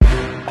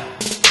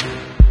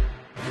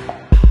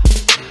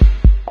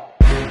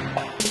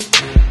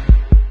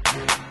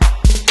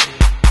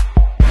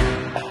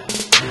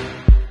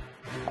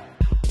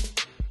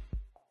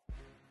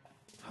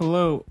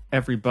Hello,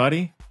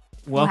 everybody.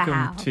 Welcome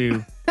Wow.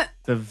 to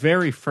the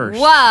very first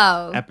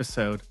Whoa.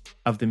 episode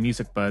of the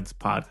Music Buds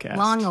podcast.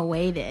 Long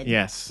awaited.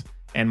 Yes.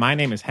 And my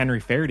name is Henry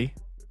Faherty.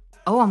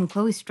 Oh, I'm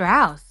Chloe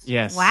Strauss.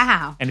 Yes.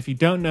 Wow. And if you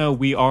don't know,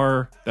 we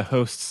are the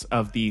hosts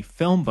of the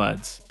Film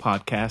Buds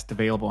podcast,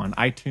 available on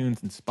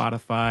iTunes and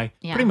Spotify,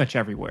 pretty much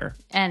everywhere.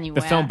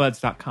 Anywhere.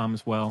 Thefilmbuds.com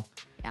as well.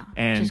 Yeah.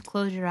 And just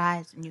close your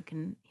eyes and you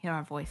can hear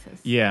our voices.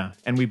 yeah.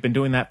 And we've been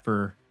doing that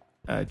for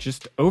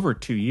just over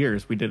 2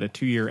 years. We did a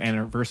 2-year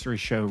anniversary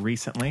show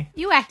recently.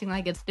 You acting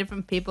like it's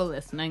different people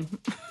listening.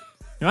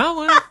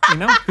 Well, you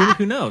know,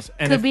 who knows?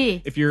 And Could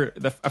be. If you're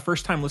a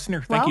first-time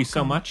listener, thank you so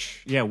Welcome.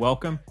 much. Yeah,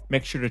 welcome.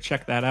 Make sure to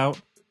check that out.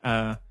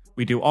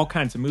 We do all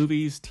kinds of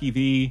movies,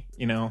 TV,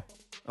 you know,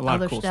 a lot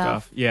Other of cool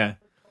stuff. stuff. Yeah.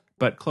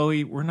 But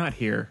Chloe, we're not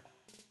here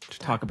to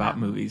talk about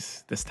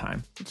movies this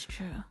time. It's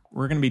true.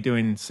 We're going to be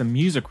doing some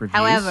music reviews.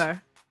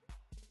 However,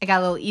 I got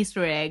a little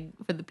Easter egg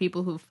for the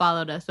people who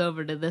followed us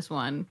over to this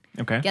one.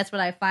 Okay. Guess what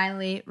I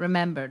finally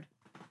remembered?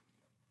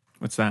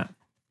 What's that?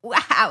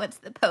 Wow, it's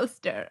the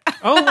poster.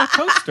 Oh, a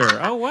poster.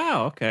 Oh,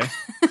 wow. Okay.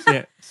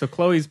 So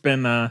Chloe's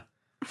been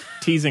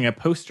teasing a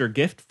poster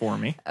gift for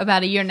me.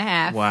 About a year and a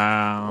half.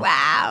 Wow.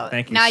 Wow.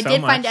 Thank you Now, I so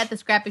did find it much. at the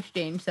scrap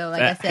exchange, so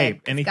like I said, Hey,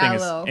 it's got a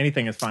little...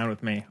 anything is fine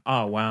with me.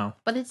 Oh, wow.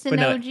 But it's an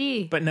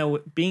OG. But no,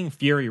 being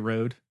Fury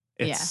Road,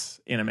 it's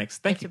in a mix.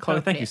 Thank It's you,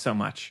 Chloe. Thank you appropriate. so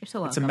much. You're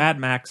so It's a welcome. Mad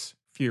Max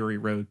Fury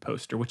Road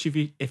poster, which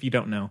if you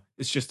don't know,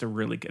 it's just a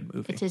really good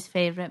movie. It's his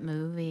favorite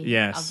movie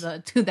Yes. of the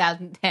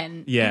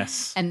 2010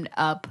 Yes. and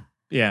up.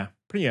 Yeah,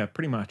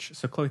 pretty much.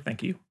 So Chloe,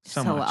 thank you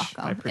so much. Welcome.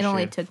 I appreciate It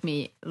only took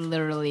me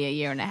literally a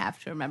year and a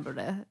half to remember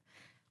to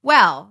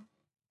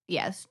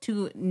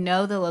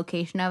know the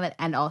location of it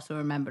and also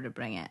remember to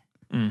bring it.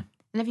 Mm.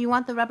 And if you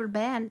want the rubber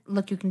band,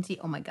 look, you can see,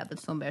 oh my God,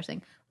 that's so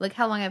embarrassing. Look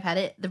how long I've had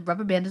it. The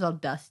rubber band is all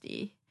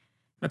dusty.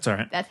 That's all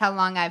right. That's how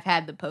long I've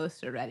had the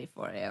poster ready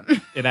for you.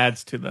 It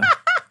adds to the,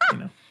 you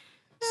know.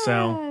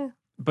 So,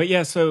 but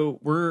yeah, so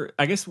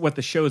I guess what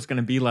the show is going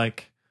to be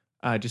like,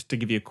 just to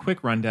give you a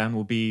quick rundown,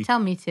 will be Tell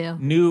me to.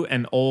 new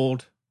and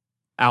old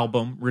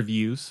album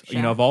reviews,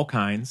 Sure. of all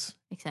kinds.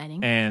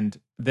 Exciting. And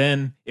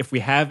then if we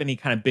have any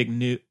kind of big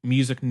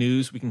music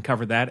news, we can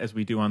cover that as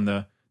we do on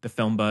the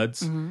Film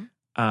Buds. Mhm.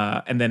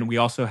 And then we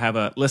also have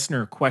a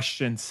listener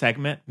question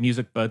segment,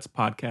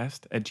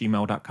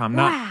 musicbudspodcast@gmail.com.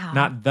 Wow.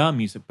 Not the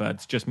Music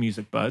Buds, just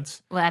Music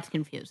Buds. Well, that's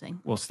confusing.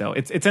 Well, still,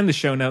 it's in the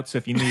show notes, so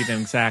if you need an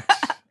exact...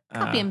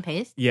 Copy and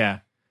paste. Yeah.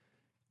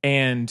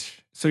 And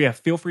so, yeah,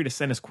 feel free to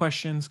send us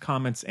questions,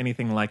 comments,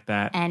 anything like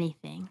that.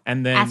 Anything.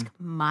 And then... Ask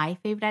my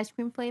favorite ice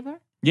cream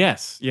flavor.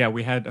 Yes. Yeah,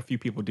 we had a few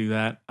people do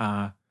that,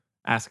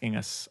 asking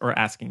us, or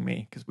asking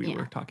me, because we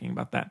were talking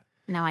about that.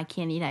 Now I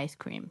can't eat ice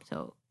cream,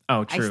 so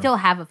Oh, true. I still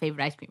have a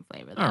favorite ice cream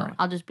flavor, though. All right.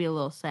 I'll just be a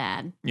little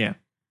sad. Yeah.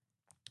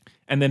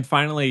 And then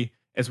finally,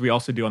 as we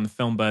also do on the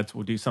Film Buds,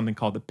 we'll do something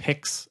called the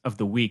Picks of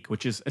the Week,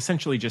 which is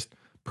essentially just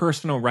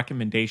personal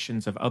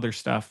recommendations of other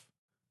stuff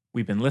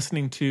we've been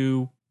listening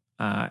to.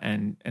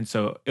 And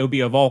so it'll be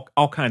of all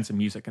kinds of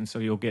music. And so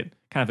you'll get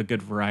kind of a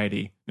good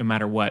variety no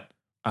matter what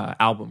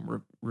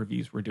album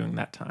reviews we're doing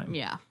that time.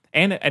 Yeah.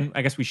 And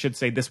I guess we should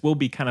say this will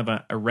be kind of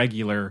a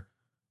regular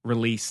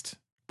released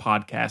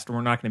podcast. We're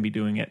not going to be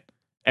doing it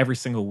every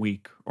single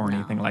week or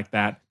anything like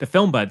that. The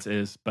Film Buds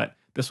is, but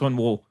this one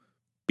will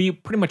be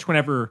pretty much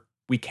whenever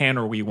we can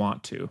or we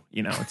want to.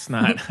 You know, it's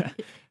not,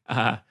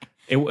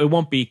 it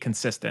won't be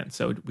consistent.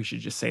 So we should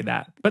just say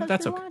that. But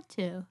that's Because okay. we want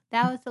to.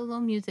 That was a little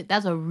music.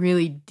 That's a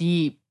really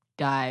deep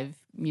dive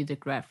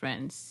music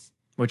reference.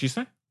 What'd you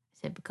say? I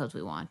said because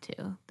we want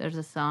to. There's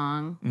a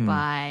song Mm.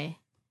 by,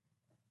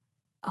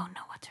 oh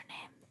no, what's her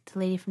name? The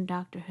lady from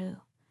Doctor Who.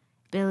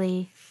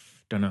 Billy.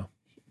 Don't know.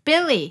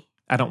 Billy.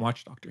 I don't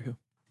watch Doctor Who.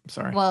 I'm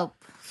sorry. Well,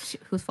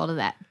 whose fault is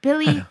that?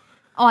 Billy.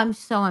 Oh, I'm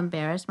so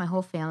embarrassed. My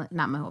whole family,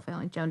 not my whole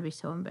family, Joan would be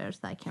so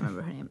embarrassed that I can't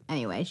remember her name.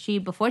 Anyway,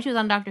 before she was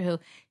on Doctor Who,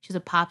 she was a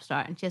pop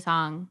star and she had a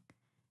song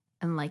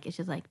and like, it's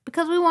just like,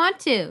 because we want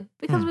to,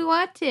 because we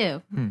want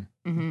to.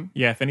 Mm-hmm.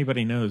 Yeah, if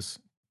anybody knows.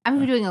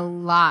 I'm doing a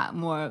lot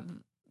more of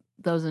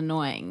those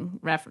annoying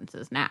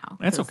references now.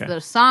 That's 'cause okay.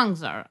 The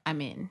songs are, I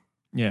mean.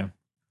 Yeah.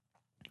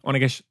 Well, I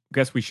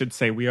guess we should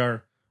say we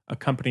are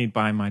accompanied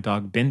by my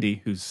dog Bindi,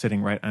 who's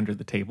sitting right under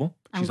the table.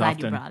 I'm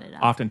glad you brought it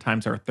up.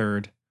 Oftentimes our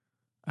third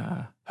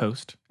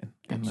host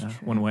in That's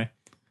true. one way.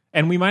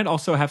 And we might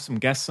also have some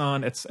guests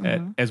on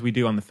Mm-hmm. as we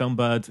do on the Film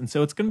Buds. And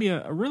so it's going to be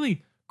a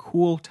really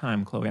cool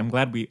time, Chloe. I'm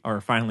glad we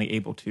are finally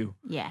able to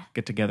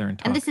get together and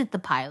talk. And this is the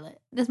pilot.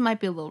 This might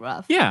be a little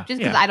rough. Yeah, Just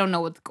because yeah. I don't know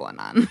what's going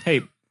on.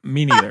 Hey,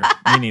 me neither.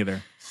 Me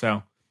neither.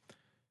 So,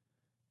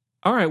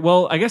 all right.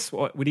 Well, I guess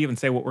we'd even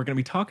say what we're going to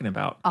be talking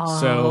about. Oh,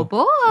 so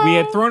boy. we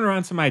had thrown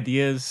around some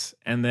ideas,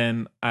 and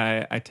then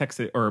I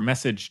texted or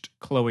messaged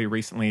Chloe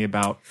recently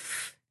about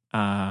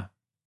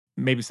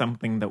maybe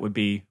something that would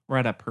be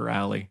right up her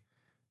alley.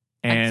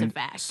 That's a And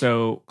fact.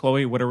 so,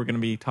 Chloe, what are we going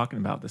to be talking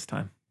about this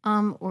time?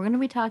 We're going to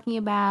be talking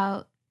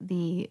about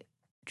the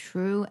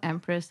true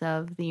empress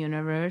of the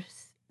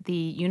universe, the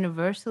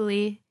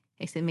universally,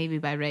 except maybe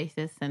by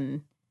racists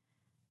and,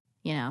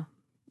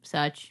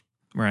 such,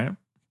 Right.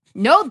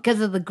 No,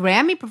 because of the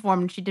Grammy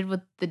performance she did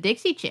with the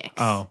Dixie Chicks.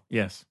 Oh,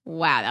 yes.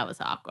 Wow, that was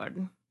awkward.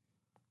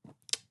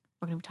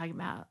 We're going to be talking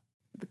about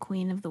the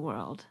queen of the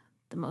world,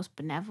 the most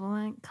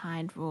benevolent,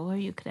 kind ruler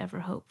you could ever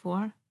hope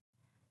for.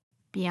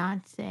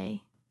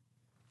 Beyoncé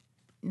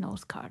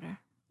Knowles Carter.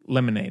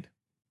 Lemonade,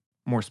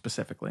 more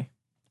specifically.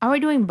 Are we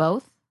doing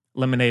both?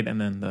 Lemonade and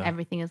then the...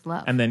 Everything is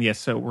Love. And then, yes,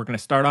 so we're going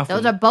to start off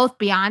Those are both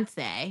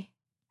Beyonce.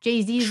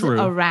 Jay-Z's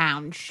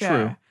around, sure.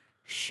 True.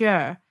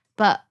 Sure.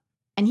 But,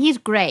 and he's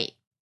great.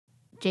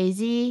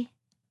 Jay-Z,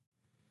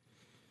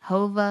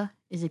 Hova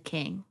is a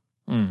king.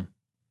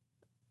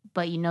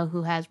 But you know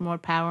who has more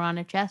power on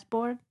a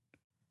chessboard?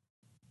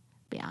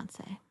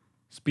 Beyonce.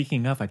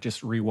 Speaking of, I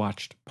just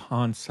rewatched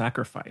Pawn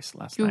Sacrifice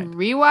last You night.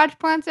 rewatched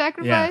Pawn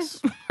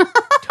Sacrifice? Yes.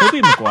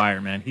 Tobey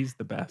Maguire, man, he's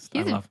the best.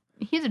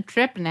 He's a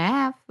trip and a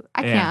half.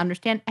 I can't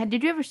understand.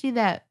 Did you ever see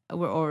that?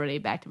 We're already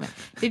back to it.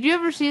 Did you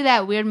ever see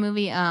that weird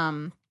movie,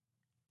 The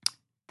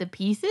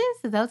Pieces?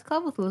 Is that what it's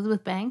called, with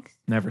Elizabeth Banks?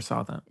 Never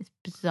saw that. It's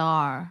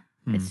bizarre.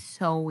 It's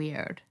so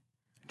weird.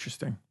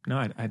 Interesting. No,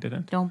 I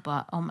didn't. Oh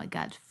my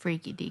God, it's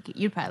freaky deaky.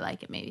 You'd probably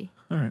like it, maybe.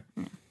 All right.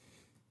 Yeah.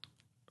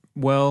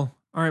 Well,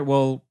 all right.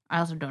 Well, I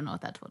also don't know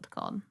what that's what's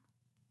called.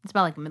 It's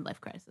about like a midlife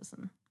crisis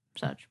and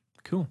such.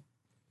 Cool.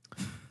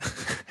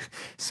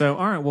 So,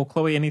 all right. Well,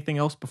 Chloe, anything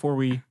else before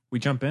we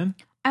jump in?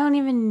 I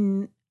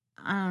don't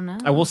know.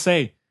 I will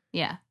say,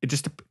 yeah. It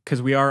just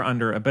because we are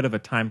under a bit of a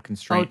time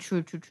constraint.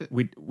 Oh, true.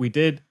 We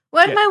did.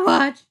 Where's my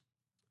watch?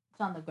 It's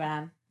on the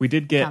ground. We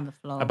did get on the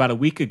floor. About a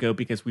week ago,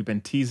 because we've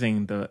been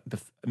teasing the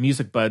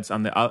Music Buds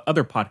on the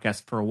other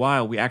podcast for a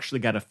while. We actually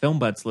got a Film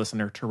Buds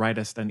listener to write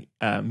us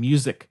a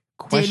music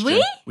question. Did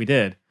we? We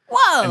did.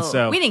 Whoa! And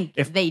so we didn't.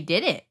 If they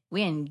did it,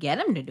 we didn't get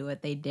them to do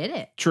it. They did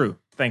it. True.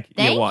 Thank you.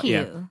 Thank you.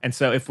 Yeah. And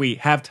so if we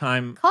have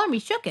time, calling me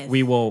shookest,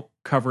 we will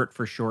cover it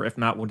for sure. If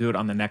not, we'll do it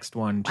on the next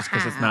one, just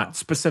because it's not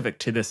specific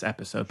to this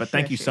episode. But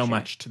thank you so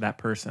much to that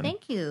person.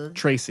 Thank you.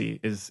 Tracy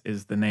is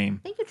the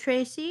name. Thank you,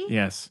 Tracy.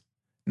 Yes.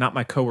 Not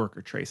my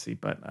coworker, Tracy,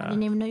 but... I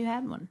didn't even know you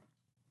had one.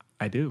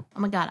 I do. Oh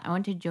my God, I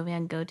went to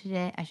Jovian Go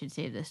today. I should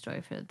save this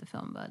story for the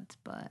Film Buds,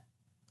 but...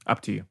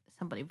 Up to you.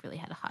 Somebody really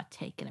had a hot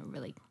take and it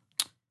really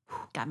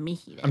got me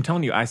heated. I'm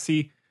telling you, I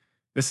see...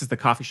 This is the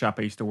coffee shop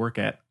I used to work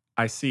at.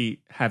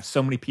 Have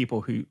so many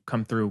people who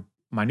come through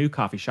my new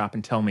coffee shop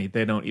and tell me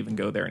they don't even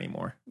go there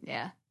anymore.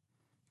 Yeah.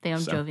 They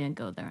don't Jovian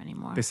Go there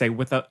anymore. They say,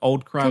 with the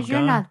old crowd gone... Because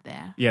you're not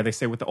there. Yeah, they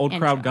say, with the old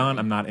crowd gone,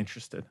 I'm not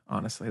interested,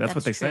 honestly. That's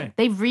what they say.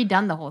 They've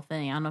redone the whole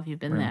thing. I don't know if you've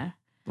been there.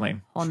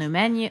 Lame. Whole new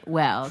menu.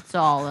 Well, it's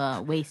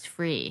all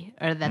waste-free.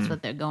 Or that's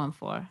what they're going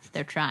for.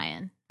 They're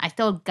trying. I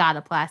still got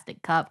a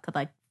plastic cup because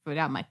I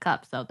forgot my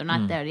cup, so they're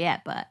not there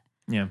yet, but...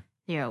 Yeah.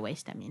 Zero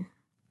waste, I mean.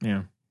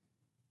 Yeah.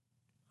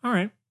 All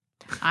right.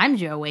 I'm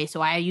zero waste, so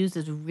I use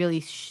this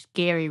really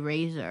scary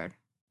razor.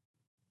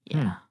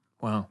 Yeah.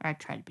 Wow. Or I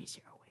try to be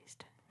zero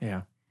waste.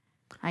 Yeah.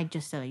 I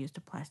just said I used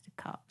a plastic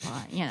cup,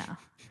 but,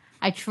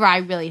 I try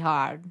really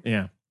hard.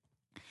 Yeah.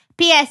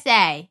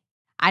 PSA.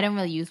 I don't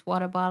really use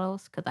water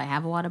bottles because I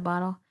have a water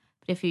bottle.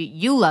 But if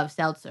you love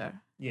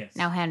seltzer. Yes.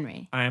 Now,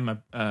 Henry. I am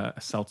a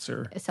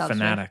seltzer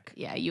fanatic.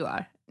 Yeah, you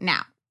are.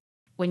 Now,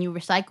 when you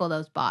recycle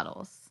those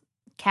bottles,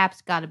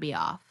 cap's got to be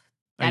off.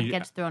 That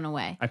gets thrown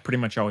away. I pretty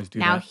much always do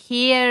that. Now,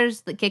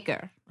 here's the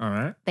kicker. All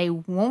right. They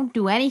won't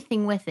do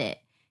anything with it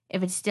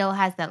if it still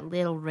has that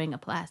little ring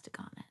of plastic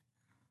on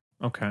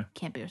it. Okay.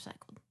 Can't be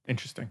recycled.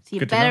 Interesting. So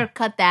you better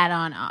cut that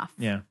on off.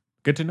 Yeah.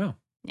 Good to know.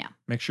 Yeah.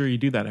 Make sure you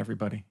do that,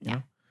 everybody. You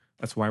know?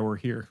 That's why we're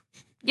here.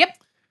 Yep.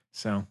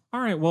 So,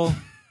 all right. Well,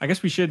 I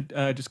guess we should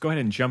just go ahead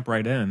and jump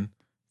right in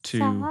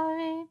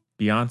to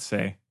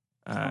Beyonce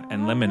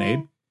and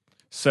Lemonade.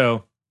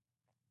 So,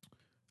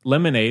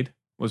 Lemonade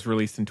was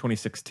released in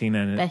 2016.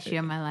 And best year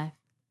of my life.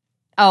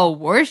 Oh,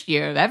 worst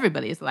year of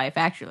everybody's life,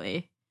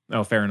 actually.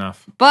 Oh, fair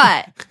enough.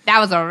 But that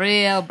was a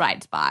real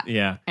bright spot.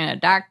 Yeah. In a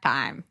dark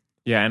time.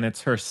 Yeah, and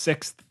it's her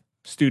 6th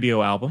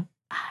studio album.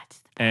 It's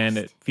the best. And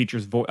it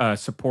features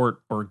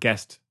support or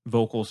guest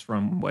vocals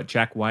from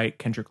Jack White,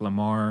 Kendrick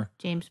Lamar,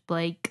 James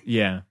Blake.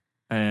 Yeah.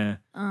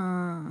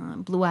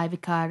 Blue Ivy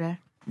Carter.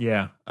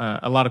 Yeah.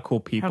 A lot of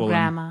cool people. Her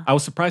grandma. I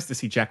was surprised to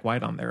see Jack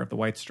White on there of the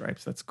White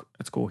Stripes. That's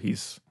cool. He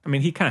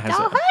kind of has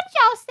Don't hurt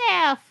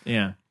yourself.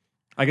 Yeah.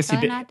 I guess he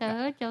did. Not to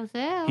hurt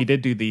yourself. He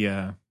did do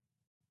the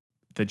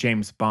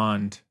James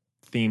Bond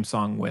theme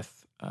song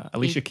with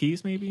Alicia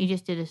Keys, maybe? He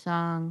just did a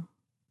song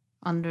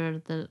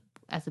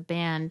as a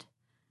band.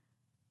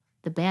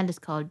 The band is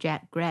called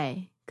Jack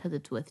Gray because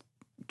it's with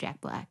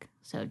Jack Black.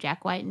 So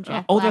Jack White and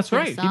Jack Black. Oh, that's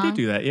right. He did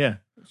do that, yeah.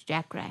 It's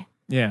Jack Gray.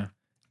 Yeah.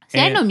 See,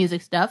 I know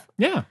music stuff.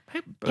 Yeah.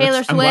 Hey,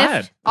 Taylor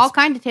Swift. All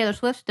kinds of Taylor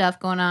Swift stuff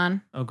going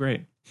on. Oh,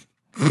 great.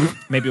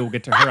 Maybe we'll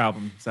get to her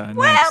albums next.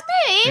 Well,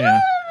 maybe. Yeah.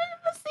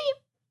 We'll see.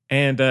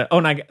 And,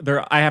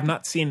 I have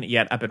not seen it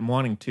yet. I've been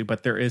wanting to,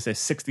 but there is a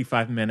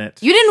 65-minute...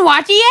 You didn't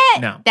watch it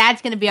yet? No.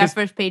 That's going to be our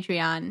first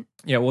Patreon.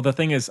 Yeah, well, the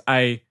thing is,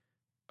 I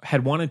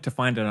had wanted to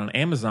find it on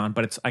Amazon,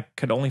 but I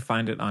could only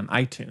find it on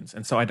iTunes.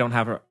 And so I don't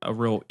have a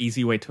real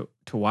easy way to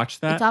watch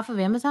that. It's off of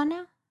Amazon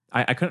now?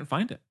 I couldn't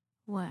find it.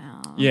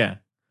 Wow. Yeah.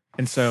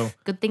 And so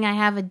Good thing I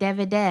have a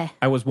DVD.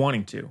 I was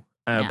wanting to.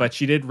 Yeah. But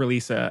she did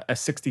release a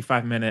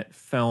 65-minute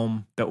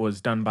film that was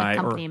done by or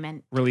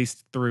Accompaniment.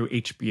 released through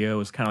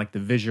HBO. It's kind of like the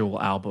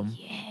visual album,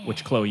 Yeah.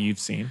 which Chloe, you've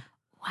seen.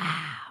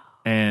 Wow.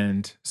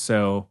 And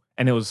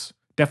it was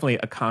definitely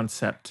a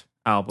concept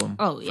album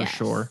for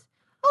sure.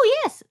 Oh,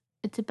 yes.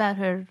 It's about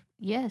her.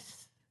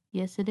 Yes.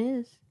 Yes, it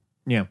is.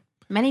 Yeah.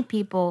 Many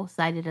people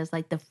cite it as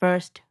like the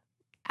first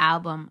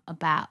album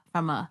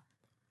from a,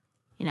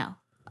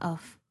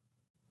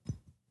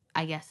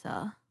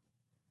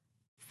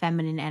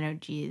 feminine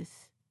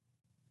energies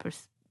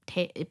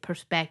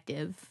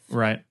perspective.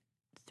 Right.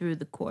 Through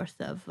the course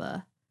of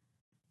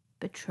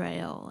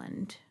betrayal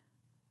and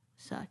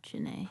such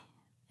in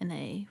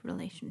a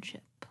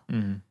relationship.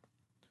 Mm-hmm.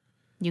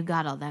 You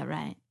got all that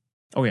right?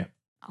 Oh, yeah.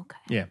 Okay.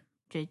 Yeah.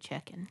 Just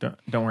checking.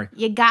 Don't worry.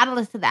 You got to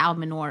listen to the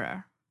album in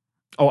order.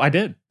 Oh, I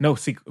did. No,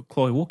 see,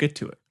 Chloe, we'll get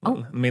to it.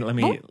 Oh. Let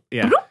me,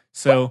 yeah.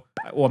 So,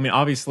 well, I mean,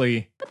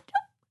 obviously,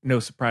 no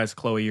surprise,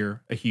 Chloe,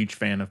 you're a huge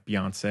fan of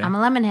Beyonce. I'm a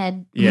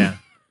lemonhead. Yeah.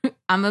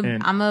 I'm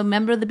a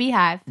member of the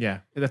Beehive.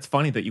 Yeah. That's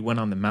funny that you went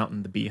on the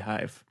Mountain, the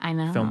Beehive. I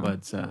know. Film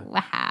Buds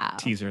wow.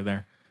 teaser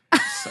there.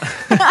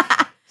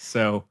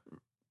 So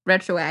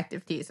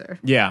retroactive teaser.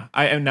 Yeah.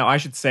 I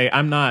should say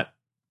I'm not,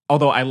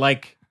 although I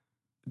like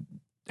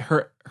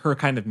her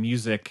kind of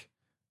music.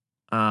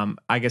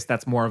 I guess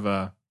that's more of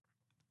a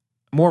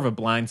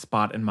blind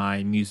spot in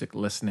my music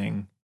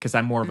listening because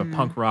I'm more of a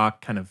punk rock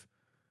kind of.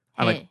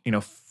 I like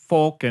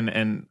folk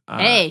and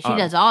hey, she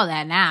does all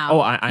that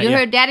now. Oh, you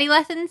heard Daddy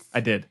Lessons? I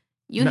did.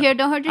 You hear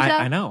Don't Hurt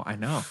Yourself? I know.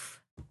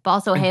 But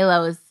also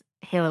Halo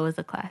is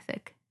a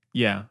classic.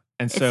 Yeah,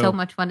 and it's so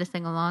much fun to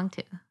sing along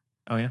to.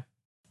 Oh yeah,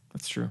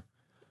 that's true.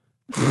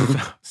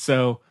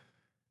 So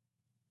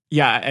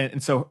yeah,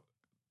 and so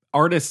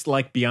artists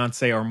like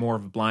Beyonce are more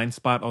of a blind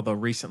spot. Although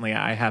recently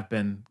I have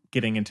been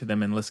getting into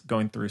them and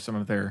going through some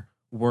of their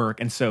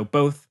work, and so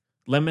both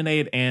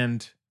Lemonade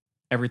and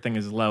Everything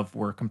Is Love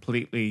were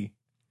completely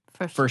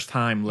first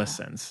time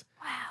listens.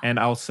 Wow. And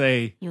I'll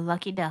say, you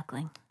lucky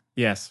duckling.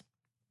 Yes.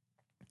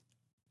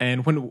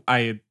 And when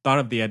I thought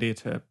of the idea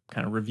to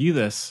kind of review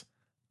this,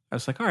 I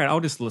was like, all right, I'll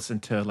just listen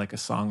to like a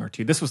song or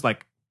two. This was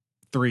like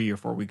 3 or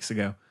 4 weeks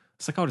ago.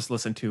 It's like, I'll just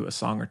listen to a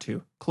song or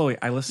two. Chloe,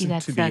 I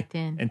listened to the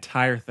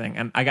entire thing.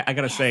 And I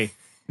got to say,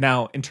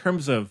 now, in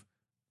terms of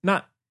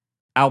not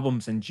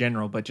albums in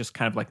general, but just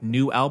kind of like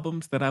new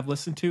albums that I've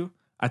listened to,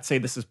 I'd say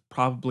this is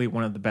probably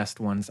one of the best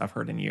ones I've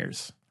heard in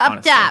years. Up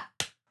honestly. top.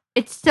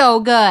 It's so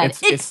good.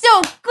 It's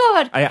so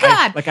good.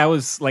 God.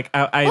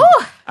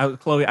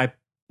 Chloe, I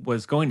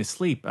was going to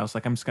sleep. I was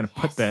like, I'm just going to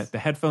put the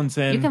headphones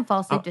in. You can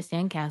fall asleep to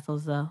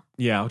Sandcastles, though.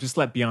 Yeah, I'll just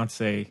let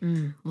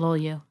Beyonce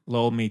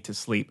lull me to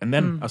sleep. And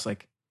then I was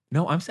like,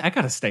 no, I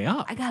got to stay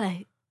up.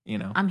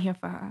 I'm here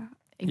for her.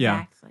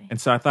 Exactly. Yeah. And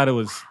so I thought it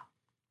was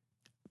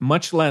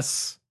much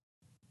less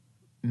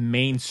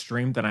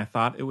mainstream than I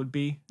thought it would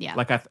be. Yeah.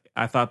 Like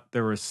I thought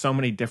there were so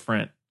many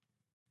different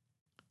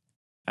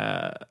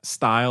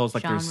styles.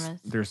 Like genres.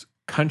 there's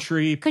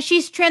country. Because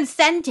she's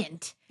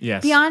transcendent.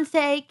 Yes.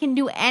 Beyonce can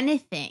do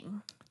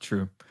anything.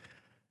 True.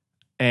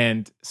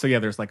 And so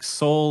there's like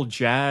soul,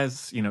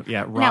 jazz, rock.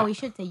 Now we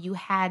should say you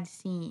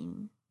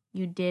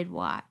did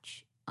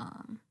watch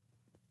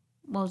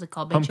what was it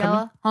called?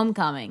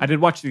 Homecoming. I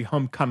did watch the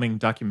Homecoming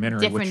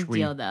documentary, different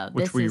deal though.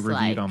 Which we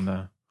reviewed on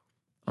the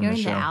hearing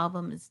show. the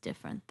album is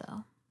different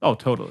though. Oh,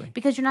 totally.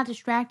 Because you're not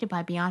distracted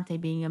by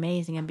Beyonce being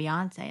amazing and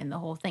Beyonce and the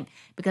whole thing.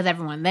 Because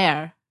everyone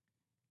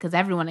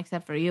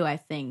except for you, I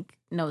think,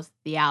 knows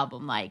the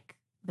album like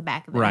the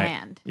back of their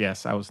hand.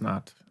 Yes, I was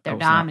not. Their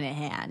dominant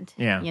hand.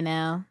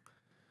 Yeah.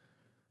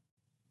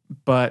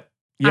 But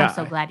yeah. I'm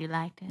so glad you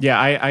liked it. Yeah,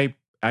 I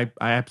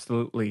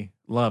absolutely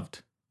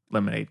loved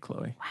Lemonade,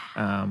 Chloe.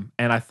 Wow.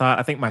 And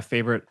I think my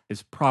favorite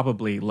is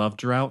probably Love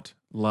Drought.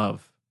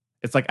 Love.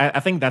 It's like, I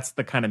think that's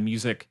the kind of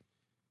music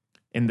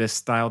in this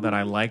style that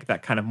I like,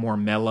 that kind of more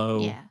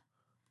mellow. Yeah.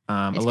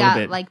 It's a little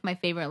bit like my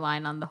favorite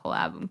line on the whole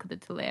album because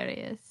it's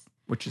hilarious.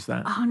 Which is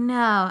that? Oh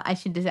no, I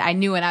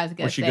knew what I was going to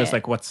say. Where she goes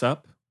like, "What's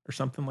up?" or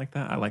something like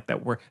that. I like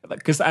that word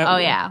because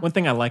one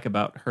thing I like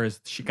about her is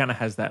she kind of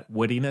has that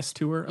wittiness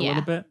to her a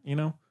little bit,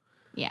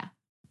 Yeah.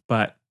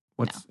 But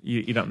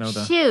you don't know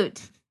the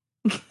shoot.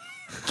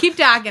 Keep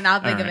talking.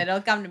 I'll think of it.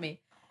 It'll come to me.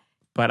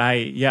 But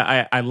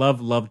I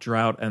love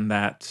Drought and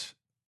that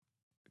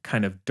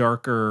kind of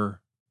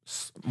darker,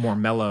 more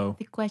mellow.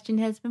 The question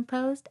has been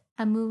posed.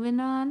 I'm moving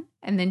on.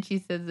 And then she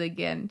says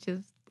again,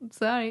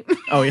 sorry.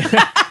 Oh,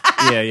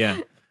 yeah.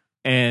 yeah.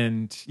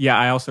 And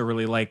I also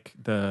really like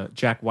the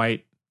Jack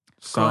White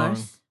song.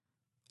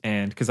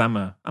 And because I'm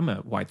a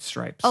White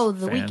Stripes Oh,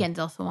 The fan. Weeknd's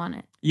also on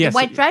it. Yes.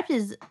 White Stripes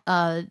is,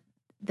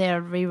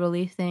 they're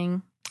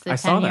re-releasing the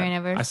 10-year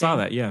anniversary. I saw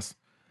that, yes.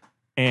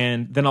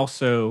 And then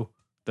also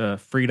the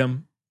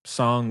Freedom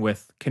song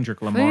with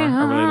Kendrick Lamar,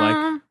 I really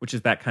like, which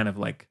is that kind of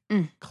like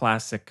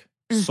classic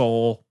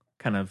soul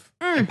kind of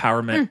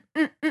empowerment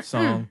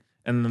song.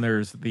 And then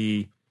there's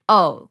the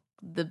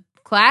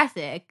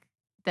classic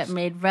that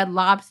made Red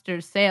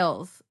Lobster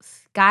sales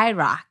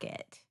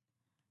skyrocket.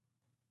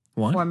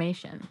 What?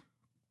 Formation.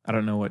 I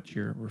don't know what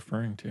you're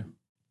referring to.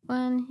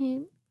 When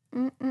he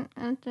to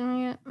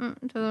the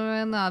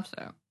Red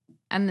Lobster,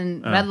 and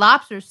then Red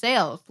Lobster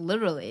sales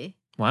literally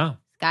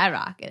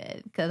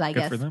skyrocketed because I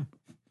guess for them.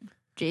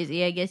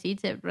 Jay-Z, I guess,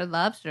 eats at Red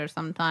Lobster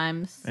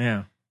sometimes.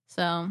 Yeah.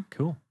 So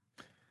cool.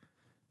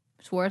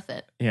 It's worth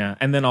it. Yeah,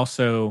 and then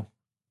also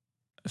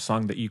a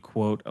song that you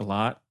quote a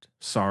lot,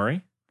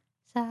 "Sorry."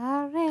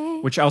 Sorry.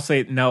 Which I'll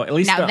say no. At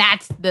least now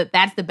that's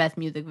the best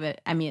music of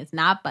it. I mean, it's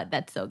not, but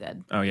that's so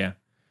good. Oh yeah.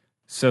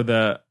 So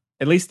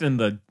at least in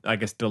the I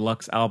guess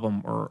deluxe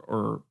album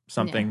or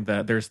something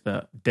there's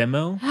the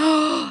demo.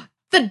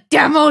 The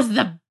demo's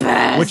the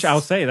best. Which I'll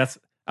say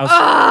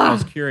I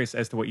was curious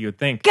as to what you would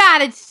think.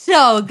 God, it's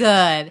so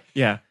good.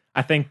 Yeah,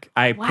 I think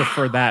I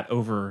prefer that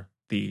over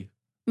the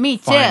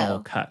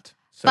final cut,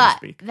 so to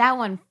speak. That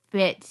one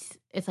fits.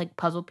 It's like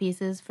puzzle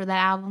pieces for that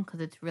album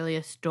because it's really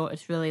a story.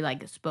 It's really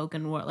like a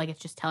spoken word, like it's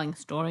just telling a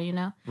story, you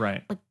know.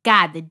 Right. But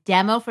God, the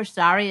demo for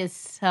 "Sorry" is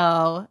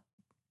so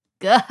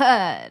good.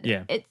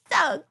 Yeah, it's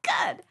so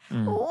good.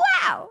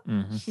 Wow,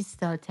 she's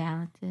so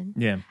talented.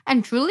 Yeah,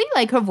 and truly,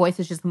 like her voice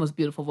is just the most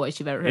beautiful voice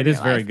you've ever heard. It is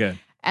very good.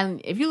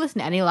 And if you listen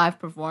to any live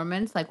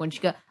performance, like when she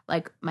go,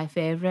 like my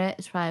favorite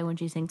is probably when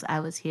she sings "I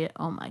Was Here."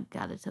 Oh my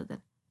God, it's so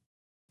good.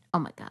 Oh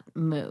my God,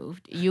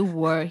 moved. You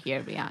were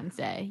here,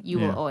 Beyonce. You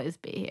will always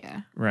be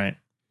here. Right.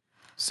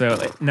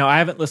 So, no, I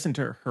haven't listened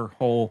to her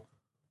whole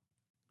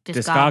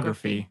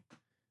discography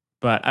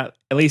but at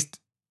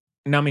least,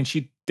 no, I mean,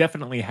 she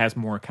definitely has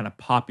more kind of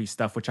poppy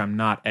stuff, which I'm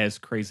not as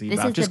crazy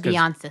about. This is the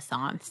Beyonce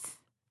songs.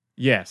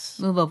 Yes.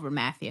 Move over,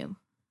 Matthew.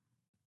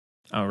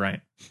 Oh,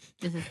 right.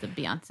 This is the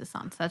Beyonce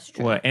songs. That's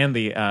true. Well, and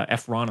the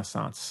F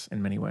Renaissance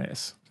in many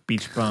ways.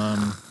 Beach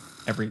Bum.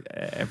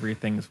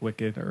 Everything's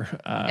wicked or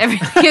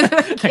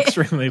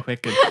extremely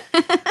wicked.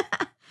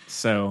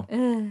 So,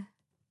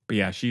 but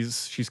yeah,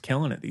 she's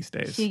killing it these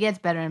days. She gets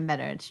better and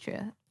better. It's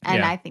true,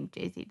 and I think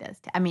Jay-Z does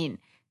too. I mean,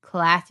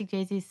 classic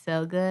Jay-Z is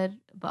so good,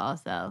 but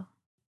also,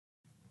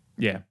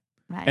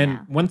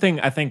 One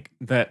thing I think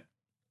that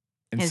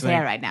his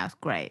hair right now is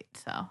great.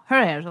 So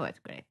her hair is always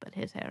great, but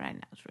his hair right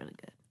now is really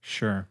good.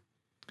 Sure.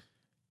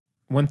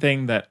 One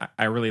thing that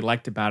I really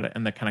liked about it,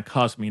 and that kind of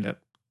caused me to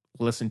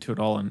listen to it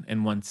all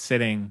in one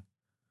sitting,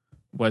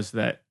 was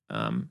that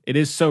it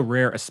is so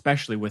rare,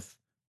 especially with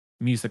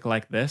music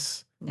like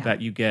this,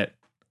 that you get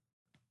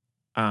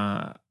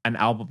an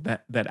album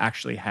that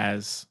actually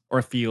has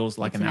or feels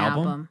like an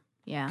album.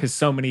 Yeah, because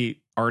so many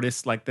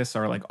artists like this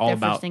are like all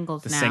about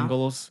the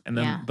singles, and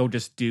then they'll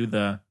just do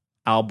the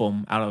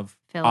album out of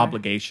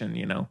obligation,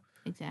 you know.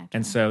 Exactly.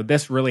 And so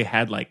this really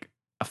had like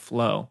a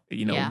flow,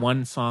 you know.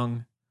 One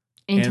song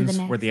ends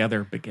where the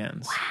other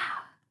begins. Wow.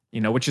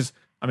 You know, which is,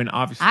 I mean,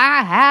 obviously,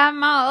 I have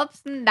my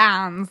ups and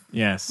downs.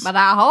 Yes. But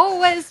I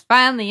always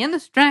find the inner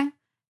strength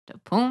to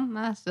pull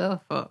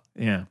myself up.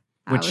 Yeah.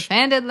 I was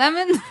handed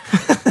lemons.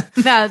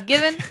 I was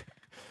given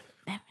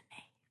lemonade.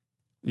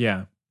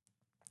 Yeah.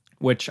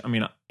 Which, I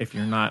mean, if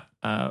you're not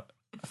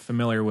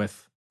familiar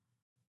with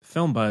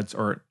Film Buds,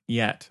 or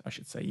yet, I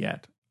should say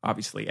yet,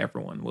 obviously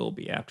everyone will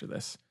be after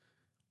this.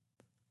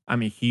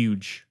 I'm a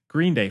huge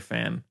Green Day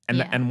fan.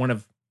 And one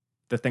of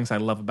the things I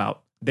love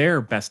about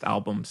their best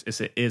albums is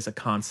it is a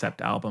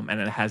concept album,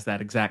 and it has that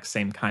exact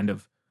same kind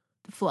of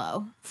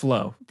flow.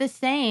 The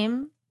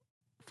same,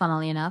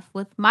 funnily enough,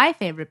 with my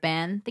favorite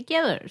band, The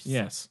Killers.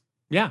 Yes.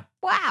 Yeah.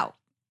 Wow.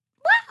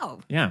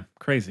 Yeah,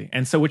 crazy.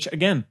 And so, which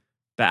again,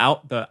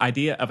 the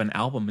idea of an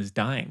album is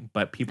dying,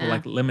 but people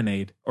like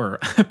Lemonade or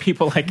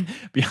people like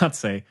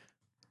Beyonce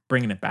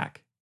bringing it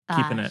back,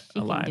 keeping it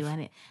alive. Can do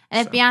anything.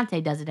 And if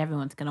Beyonce does it,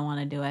 everyone's going to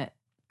want to do it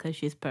because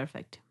she's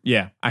perfect.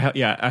 Yeah.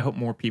 I hope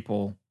more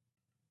people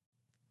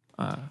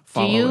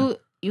follow.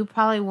 You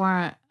probably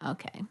weren't.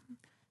 Okay.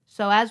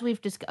 So as we've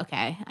just,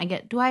 I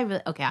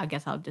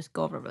guess I'll just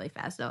go over really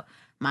fast. So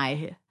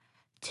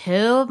two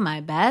of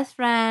my best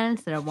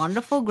friends, they're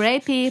wonderful,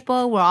 great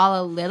people. We're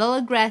all a little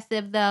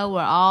aggressive, though.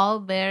 We're all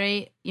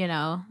very, we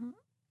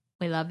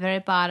love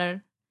Harry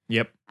Potter.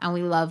 Yep. And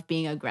we love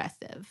being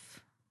aggressive.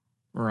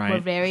 Right.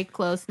 We're very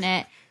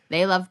close-knit.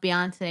 They love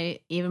Beyonce.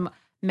 Even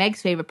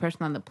Meg's favorite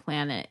person on the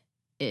planet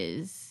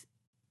is,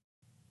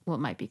 well,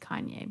 it might be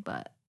Kanye,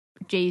 but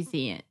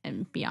Jay-Z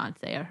and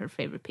Beyonce are her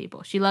favorite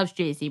people. She loves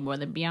Jay-Z more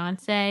than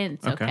Beyonce, and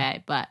it's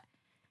okay. But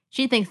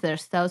she thinks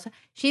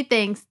she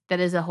thinks that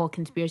is a whole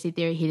conspiracy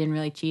theory. He didn't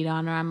really cheat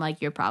on her. I'm like,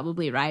 you're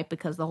probably right,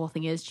 because the whole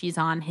thing is she's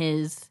on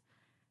his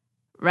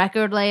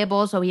record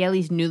label, so he at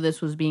least knew this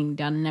was being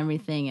done and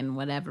everything and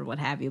whatever, what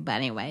have you. But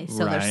anyway,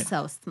 so they're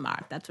so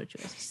smart. That's what she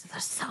was. She said, they're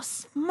so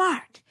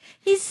smart.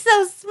 He's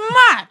so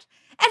smart.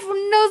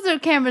 Everyone knows there are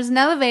cameras and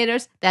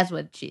elevators. That's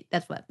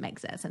what Meg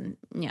says, and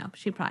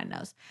she probably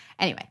knows.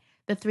 Anyway,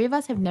 the three of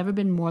us have never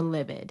been more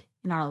livid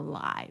in our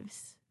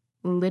lives.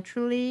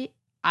 Literally,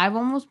 I've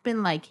almost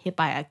been like hit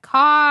by a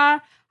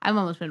car. I've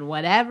almost been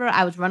whatever.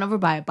 I was run over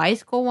by a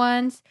bicycle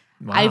once.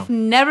 Wow. I've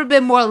never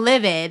been more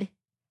livid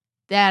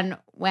than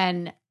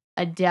when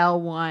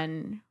Adele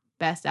won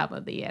Best Album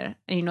of the Year.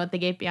 And you know what they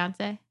gave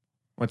Beyonce?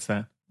 What's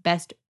that?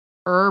 Best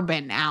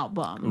Urban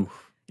Album.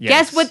 Oof. Yikes.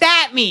 Guess what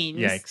that means?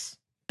 Yikes.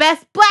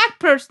 best black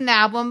person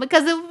album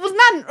because it was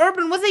not an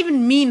urban, wasn't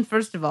even mean,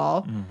 first of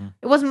all. Mm-hmm.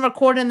 It wasn't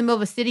recorded in the middle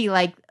of a city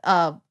like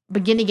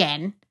Begin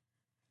Again.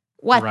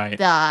 What Right.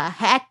 the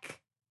heck?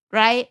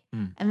 Right?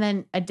 Mm. And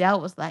then Adele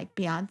was like,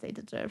 Beyonce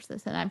deserves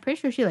this. And I'm pretty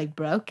sure she like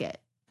broke it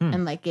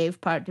and like gave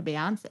part to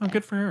Beyonce. Oh,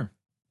 good for her.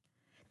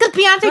 Because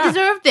Beyonce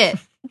deserved it.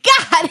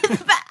 God,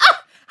 it's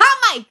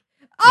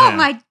oh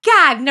my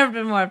God, I've never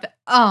been more.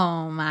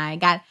 Oh my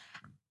God.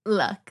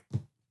 Look.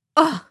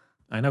 Oh.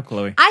 I know,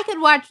 Chloe. I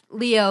could watch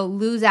Leo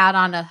lose out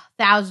on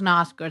 1,000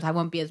 Oscars. I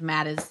won't be as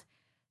mad as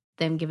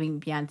them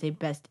giving Beyonce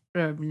Best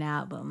Urban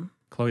Album.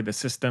 Chloe, the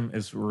system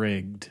is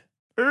rigged.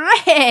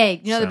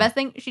 Rigged! You know the best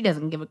thing? She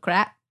doesn't give a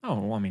crap. Oh,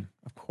 well, I mean,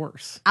 of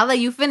course. I'll let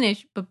you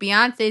finish, but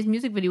Beyonce's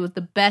music video was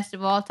the best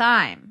of all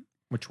time.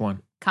 Which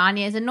one?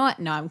 Kanye's annoying.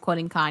 No, I'm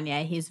quoting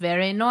Kanye. He's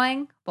very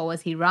annoying, but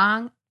was he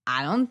wrong?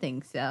 I don't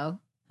think so.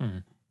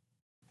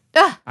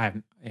 I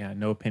have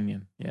no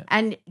opinion yet.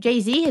 And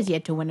Jay-Z has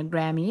yet to win a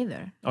Grammy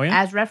either. Oh,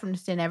 yeah? As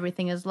referenced in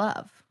Everything Is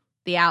Love.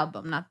 The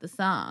album, not the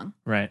song.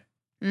 Right.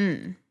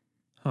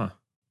 Huh.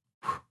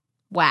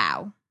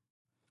 Wow.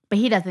 But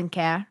he doesn't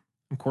care.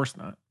 Of course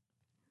not.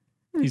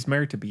 He's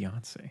married to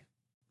Beyonce.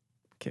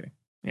 Kidding.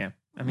 Yeah.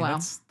 I mean,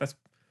 that's.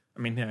 I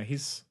mean, yeah.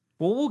 He's.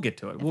 Well, we'll get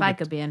to it. If I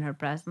could be in her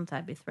presence,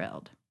 I'd be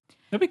thrilled.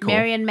 That'd be cool.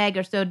 Mary and Meg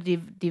are so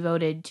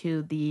devoted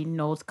to the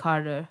Knowles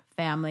Carter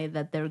family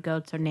that their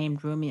goats are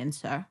named Rumi and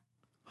Sir.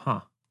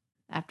 Huh.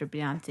 After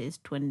Beyonce's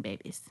twin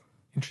babies.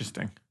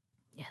 Interesting.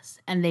 Yes.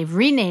 And they've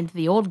renamed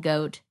the old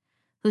goat,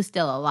 who's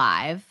still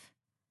alive,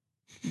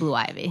 Blue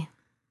Ivy.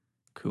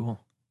 Cool.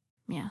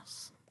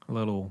 Yes. A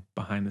little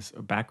behind this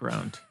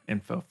background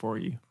info for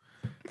you.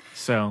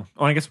 So,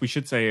 I guess we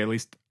should say, at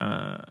least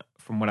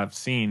from what I've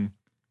seen,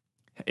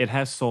 it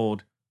has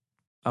sold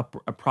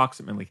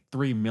approximately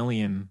 3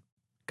 million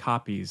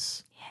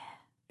copies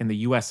in the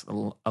U.S.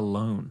 alone,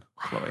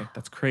 wow. Chloe.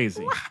 That's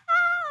crazy. Wow.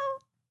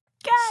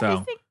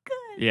 God, is it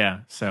good? Yeah,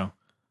 so,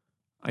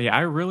 yeah,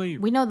 I really...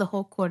 We know the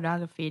whole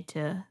choreography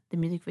to the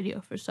music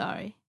video for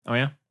Sorry. Oh,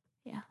 yeah?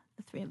 Yeah,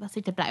 the three of us.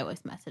 Except I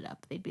always mess it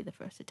up. They'd be the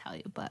first to tell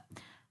you, but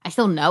I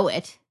still know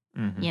it,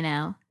 you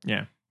know?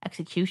 Yeah.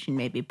 Execution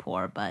may be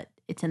poor, but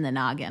it's in the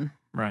noggin.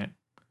 Right.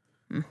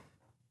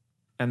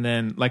 And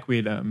then, like we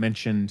had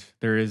mentioned,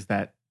 there is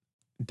that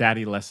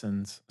Daddy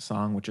Lessons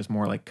song, which is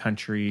more like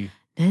country,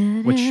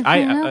 which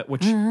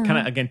kind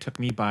of again took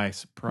me by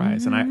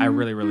surprise, and I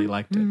really, really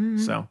liked it.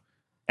 So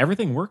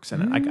everything works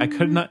in it. I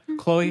could not,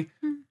 Chloe.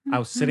 I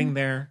was sitting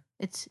there.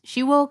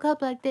 She woke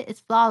up like this. It's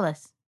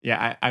flawless.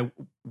 Yeah, I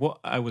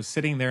was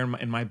sitting there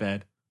in my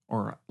bed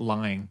or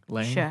laying.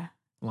 Sure.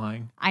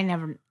 Lying. I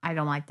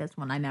don't like this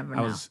one. I never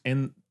know. I was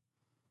in.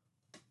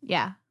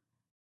 Yeah.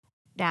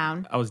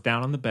 Down. I was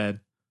down on the bed.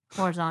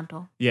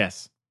 Horizontal.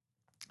 Yes.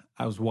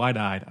 I was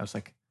wide-eyed. I was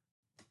like,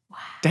 wow.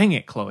 Dang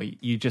it, Chloe.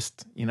 You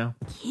just, Yeah.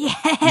 You were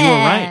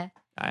right.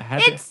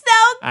 It's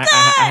so good.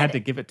 I had to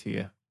give it to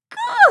you.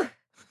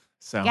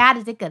 So. God,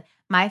 is it good.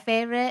 My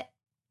favorite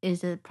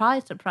is probably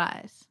a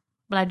surprise,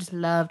 but I just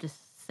love to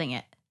sing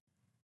it.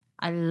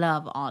 I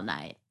love All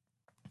Night.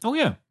 Oh,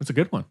 yeah. It's a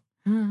good one.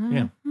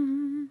 Yeah.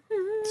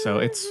 So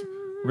it's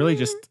really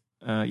just,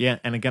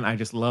 and again, I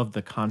just love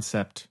the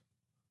concept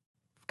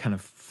kind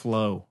of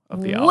flow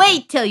of the album.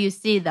 Wait till you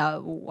see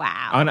the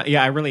wow. Oh, no,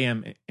 yeah, I really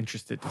am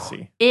interested to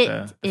see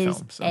the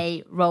film,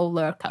 a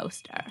roller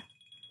coaster.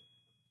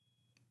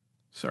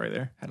 Sorry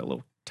there. Had a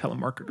little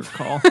telemarketer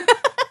call.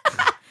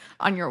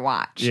 On your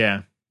watch.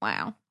 Yeah.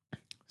 Wow.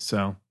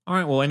 So, all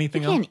right, well,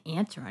 anything else? You can't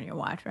answer on your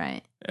watch,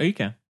 right? Oh, you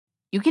can.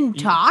 You can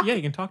talk? Yeah,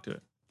 you can talk to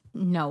it.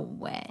 No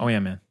way. Oh, yeah,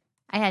 man.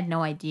 I had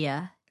no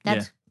idea.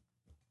 That's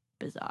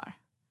bizarre.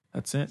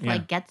 That's it. It's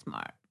like Get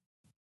Smart.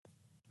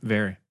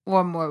 Very.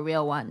 Or more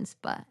real ones,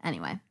 but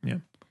anyway. Yeah.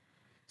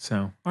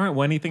 So, all right.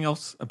 Well, anything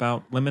else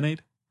about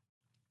Lemonade?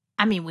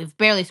 I mean, we've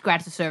barely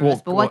scratched the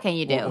surface, but what can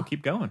you do? We'll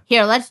keep going.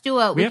 Here, let's do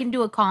we can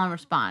do a call and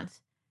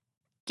response.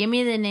 Give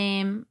me the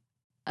name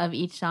of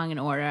each song in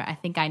order. I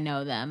think I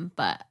know them,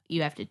 but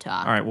you have to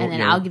talk. All right. Well, and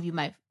then I'll give you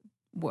my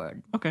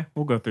word. Okay.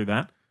 We'll go through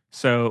that.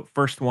 So,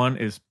 first one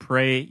is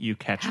Pray You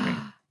Catch Me.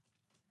 I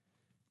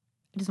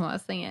just want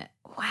to sing it.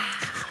 Wow.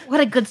 What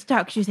a good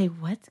start. Because you say,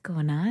 what's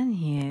going on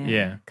here?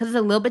 Yeah. Because it's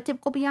a little bit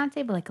typical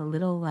Beyonce, but like a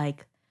little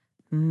like,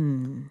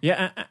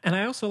 Yeah, and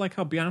I also like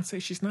how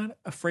Beyonce, she's not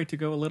afraid to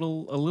go a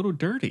little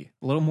dirty,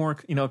 a little more,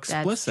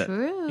 explicit.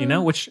 That's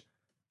true. Which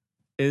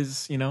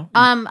is,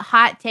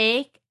 Hot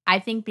take. I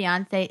think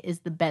Beyonce is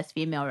the best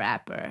female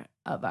rapper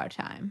of our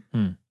time.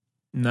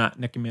 Not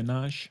Nicki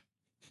Minaj.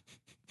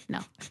 No.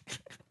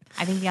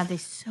 I think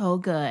Beyonce's so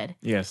good.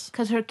 Yes.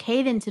 Because her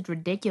cadence is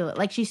ridiculous.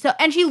 Like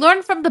and she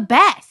learned from the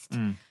best.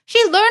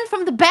 She learned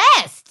from the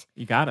best.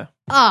 You gotta.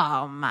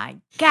 Oh my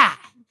God.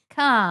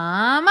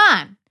 Come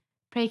on.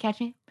 Pray catch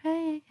me.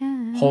 Pray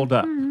catch Hold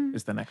Up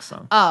is the next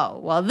song. Oh,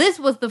 well, this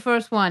was the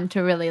first one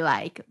to really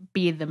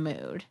be the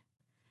mood.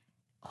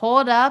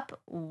 Hold Up.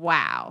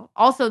 Wow.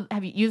 Also,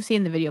 you've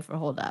seen the video for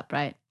Hold Up,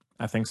 right?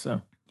 I think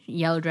so.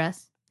 Yellow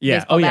dress.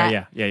 Yeah. Oh,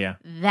 yeah.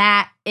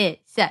 That is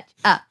such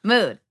a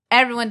mood.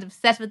 Everyone's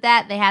obsessed with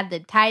that. They had the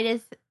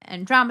tightest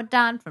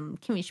Andromedon from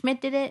Kimmy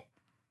Schmidt did it.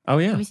 Oh,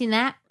 yeah. Have you seen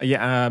that?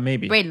 Yeah,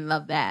 maybe. Braden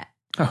loved that.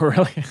 Oh,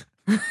 really?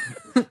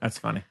 That's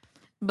funny.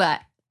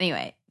 But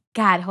anyway,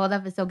 God, Hold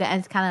Up is so good. And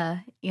it's kind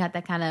of, you got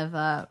that kind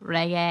of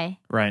reggae.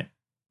 Right.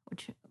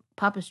 Which,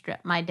 Papa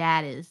Strip, my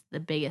dad is the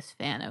biggest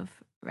fan of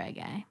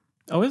reggae.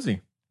 Oh, is he?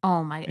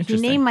 Oh, my God. He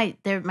named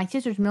my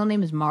sister's middle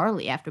name is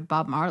Marley after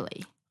Bob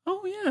Marley.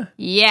 Oh, yeah.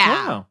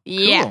 Yeah. Wow.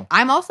 Yeah. Cool.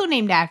 I'm also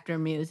named after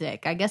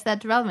music. I guess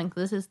that's relevant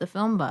because this is the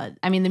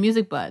the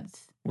Music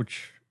Buds. What's...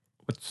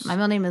 My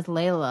middle name is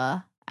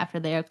Layla after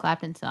the Eric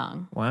Clapton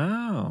song.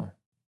 Wow.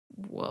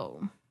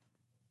 Whoa.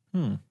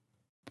 Oh,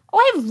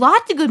 I have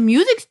lots of good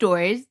music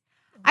stories.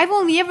 I've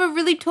only ever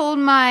really told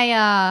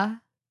my,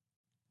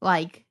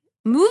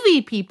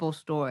 movie people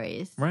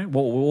stories. Right.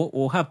 Well,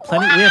 we'll have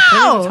plenty. Wow. We have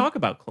plenty to talk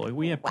about, Chloe.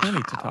 We have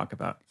plenty to talk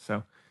about.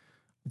 So,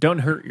 "Don't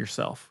Hurt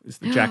Yourself" is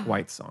the Jack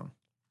White song.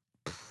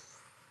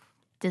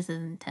 This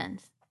is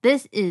intense.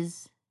 This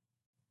is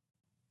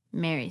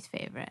Mary's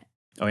favorite.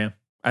 Oh yeah,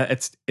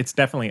 it's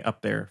definitely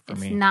up there for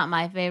me. It's not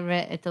my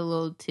favorite. It's a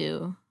little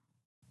too.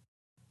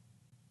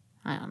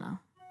 I don't know.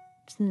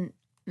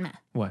 Nah.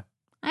 What?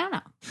 I don't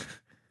know.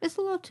 It's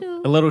a little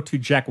too. A little too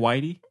Jack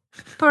Whitey.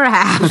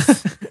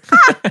 Perhaps.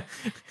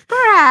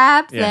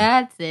 Perhaps Yeah.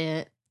 that's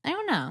it. I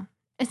don't know.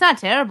 It's not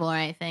terrible or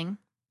anything.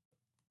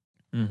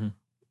 Mm-hmm.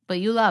 But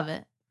you love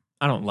it.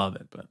 I don't love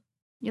it, but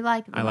you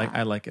like it.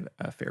 I like it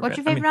a fair bit. What's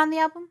your favorite on the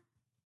album?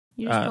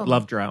 You just told me.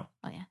 Love Drought.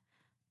 Oh yeah,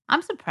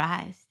 I'm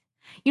surprised.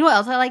 You know what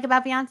else I like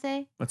about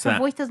Beyonce? What's Her that?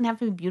 voice doesn't have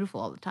to be beautiful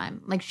all the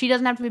time. Like she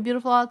doesn't have to be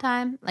beautiful all the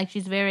time. Like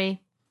she's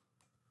very,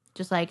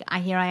 just like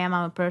I'm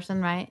a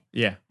person, right?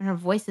 Yeah. And her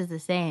voice is the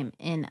same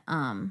in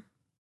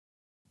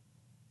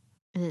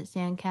is it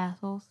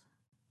Sandcastles?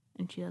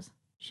 And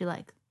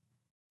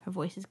her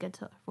voice gets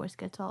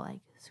all like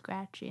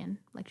scratchy and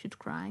like she's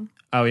crying.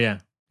 Oh yeah.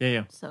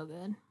 Yeah. So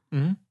good.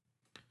 Mm-hmm.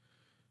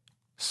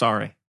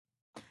 Sorry.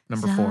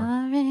 Number 4.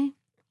 Sorry.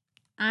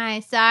 I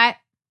saw it.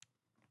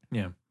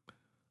 Yeah.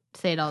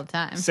 Say it all the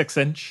time. 6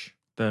 Inch,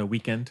 The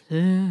Weeknd.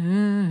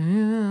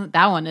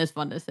 That one is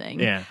fun to sing.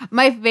 Yeah.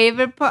 My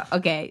favorite part.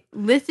 Okay,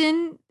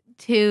 listen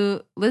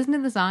to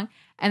the song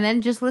and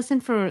then just listen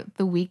for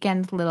The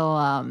Weeknd's little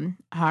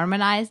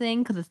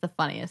harmonizing because it's the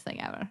funniest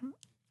thing ever.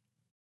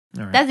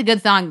 All right. That's a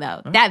good song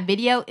though. Huh? That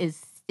video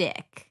is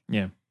sick.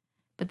 Yeah.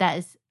 But that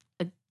is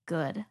a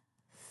good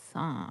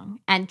song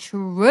and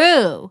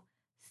true.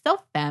 So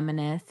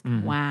feminist.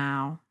 Mm-hmm.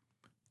 Wow.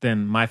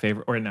 Then my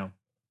favorite,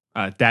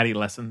 Daddy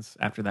Lessons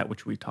after that,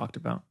 which we talked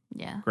about.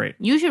 Yeah. Great.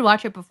 You should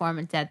watch her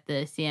performance at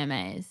the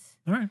CMAs.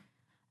 All right.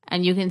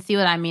 And you can see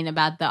what I mean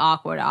about the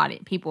awkward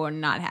audience. People were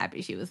not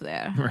happy she was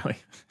there. Really?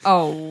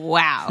 Oh,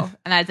 wow.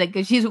 And I was like,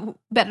 because she's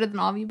better than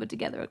all of you put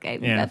together, okay?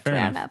 Yeah, That's fair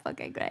fair enough. enough.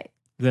 Okay, great.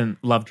 Then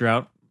Love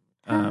Drought,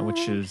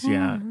 which is,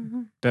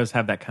 does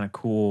have that kind of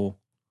cool,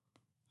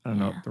 I don't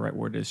know what the right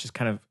word is, just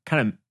kind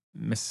of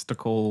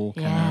mystical,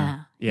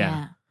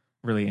 Yeah.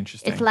 Really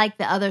interesting. It's like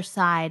the other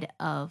side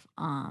of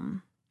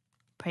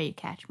Pray You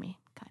Catch Me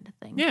kind of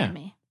thing Yeah. to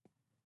me.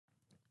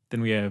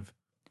 Then we have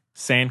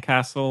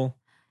Sandcastle.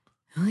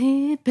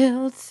 We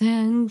built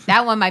sand.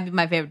 That one might be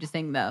my favorite to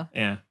sing, though.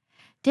 Yeah.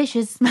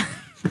 Dishes.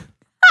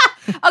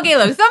 Okay,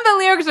 look, some of the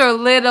lyrics are a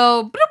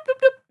little bloop, bloop,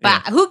 bloop,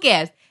 but who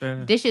cares?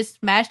 Dishes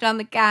smashed on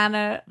the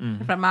counter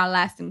from our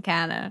last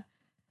encounter.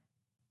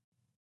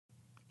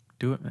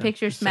 Do it, man.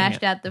 Picture Just sing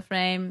smashed it. out the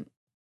frame.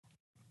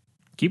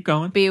 Keep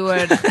going. B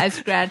word, I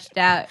scratched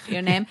out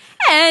your name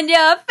and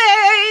your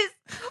face.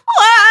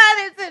 What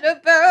is it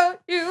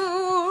about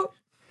you?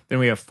 Then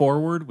we have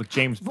Forward with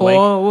James Blake.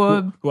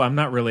 Forward. Who I'm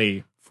not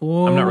really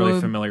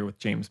familiar with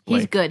James Blake.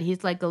 He's good.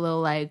 He's like a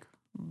little like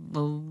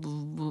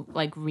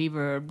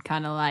reverb,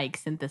 kind of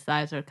like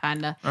synthesizer,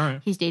 kind of. All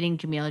right. He's dating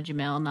Jamila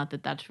Jamil. Not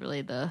that that's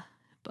really but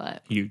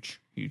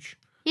Huge. he's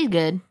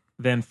good.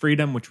 Then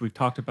Freedom, which we've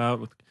talked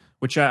about,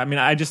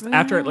 I just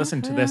after I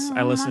listened to this,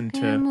 I listened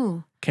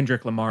to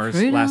Kendrick Lamar's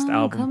last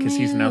album because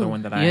he's another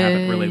one that I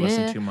haven't really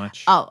listened to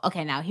much. Oh,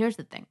 okay. Now here's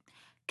the thing.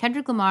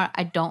 Kendrick Lamar,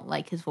 I don't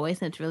like his voice,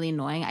 and it's really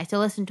annoying. I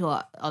still listen to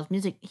all his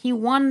music. He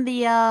won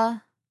the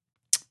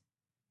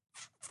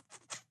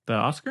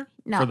Oscar?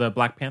 No. For the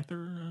Black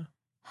Panther?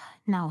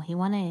 No, he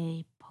won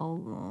a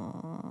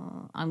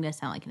I'm gonna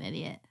sound like an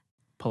idiot.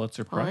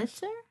 Pulitzer Prize?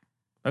 Pulitzer?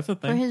 That's a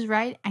thing. For his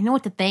writing? I know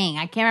it's a thing.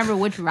 I can't remember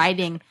which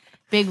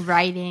big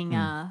writing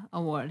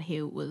award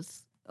he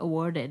was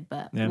awarded,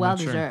 but well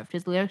deserved. Sure.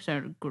 His lyrics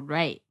are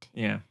great.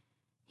 Yeah.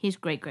 He's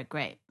great.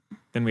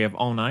 Then we have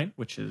All Night,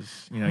 which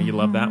is, you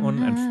love that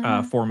one,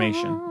 and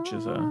Formation, which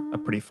is a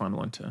pretty fun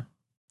one to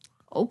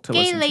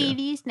listen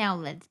ladies, now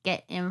let's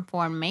get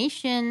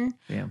information.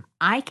 Yeah.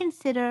 I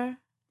consider,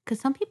 because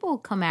some people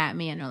come at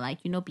me and are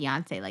like,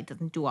 Beyonce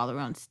doesn't do all her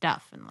own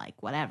stuff and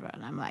whatever,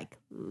 and I'm like,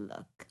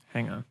 look,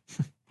 hang on,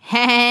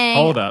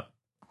 hold up,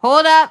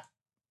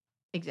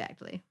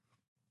 exactly.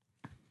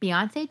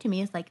 Beyonce to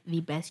me is the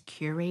best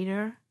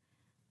curator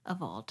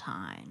of all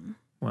time.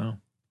 Wow.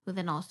 Who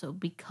then also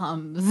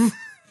becomes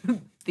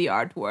the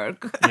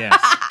artwork.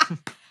 Yes.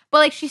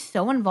 But she's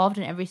so involved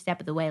in every step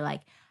of the way.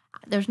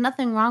 there's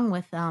nothing wrong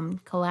with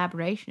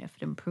collaboration if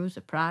it improves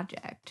a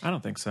project. I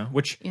don't think so.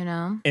 Which,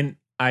 And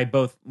I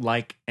both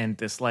like and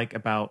dislike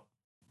about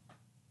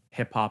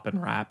hip hop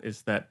and rap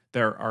is that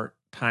there are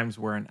times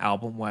where an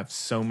album will have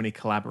so many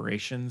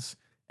collaborations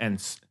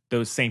and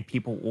those same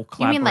people will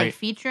collaborate. You mean like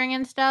featuring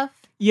and stuff?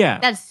 Yeah.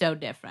 That's so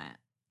different.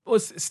 Well,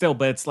 still,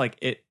 but it's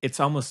like it's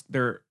almost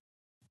there are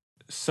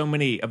so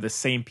many of the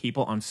same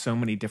people on so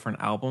many different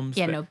albums.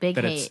 Yeah, no, big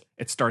hate.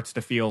 It starts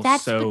to feel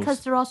That's so...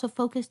 because they're also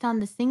focused on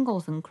the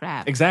singles and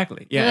crap.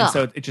 Exactly. Yeah, and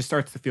so it just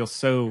starts to feel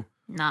so...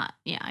 I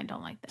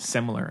don't like that.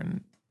 Similar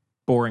and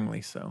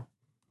boringly so.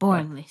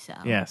 Boringly so.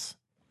 Yes.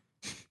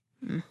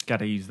 Got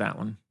to use that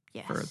one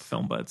for the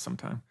film buds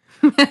sometime.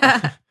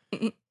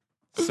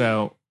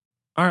 So,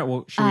 all right,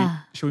 well,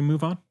 should we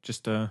move on?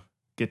 Just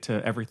get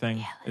to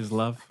Everything is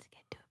Love? Let's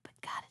get to it, but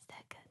God, is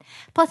that good.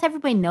 Plus,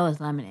 everybody knows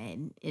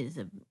Lemonade is,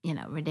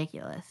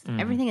 ridiculous.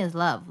 Everything is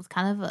Love was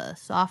kind of a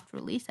soft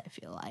release, I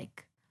feel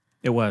like.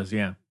 It was,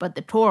 yeah. But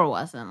the tour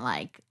wasn't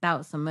like, that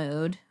was the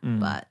mood,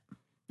 but...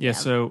 Yeah,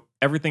 so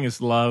Everything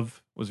is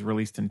Love was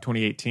released in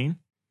 2018,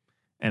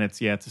 and it's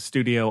a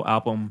studio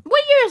album.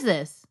 What year is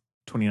this?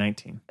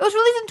 2019. It was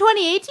released in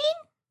 2018?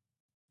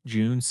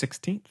 June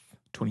 16th,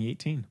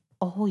 2018.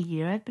 A whole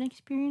year I've been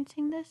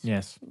experiencing this?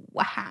 Yes.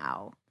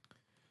 Wow.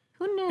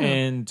 Who knew?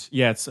 And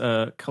it's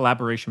a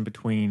collaboration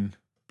between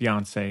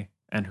Beyoncé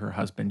and her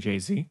husband,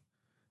 Jay-Z.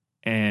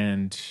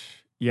 And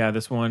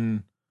this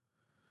one...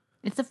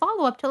 It's a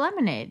follow-up to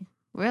Lemonade,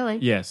 really.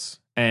 Yes.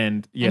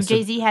 And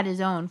Jay-Z had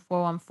his own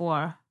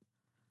 414.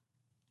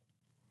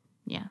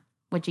 Yeah.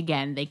 Which,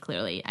 again, they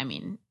clearly,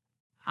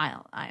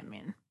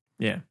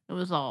 yeah. It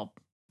was all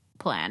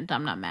planned.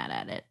 I'm not mad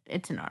at it.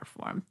 It's an art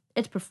form.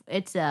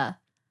 It's a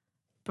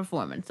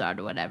performance art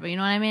or whatever. You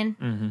know what I mean?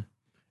 Mm-hmm.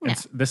 Yeah.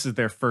 This is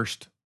their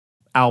first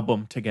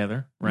album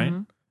together, right?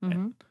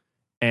 Mm-hmm.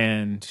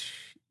 And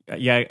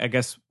I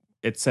guess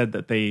it said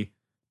that they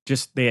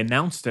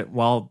announced it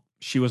while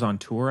she was on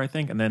tour, I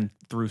think, and then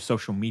through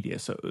social media.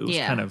 So it was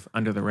kind of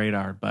under the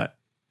radar, but...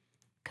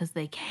 Because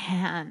they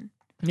can.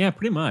 Yeah,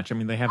 pretty much. I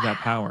mean, they have that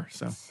power.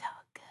 So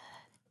good.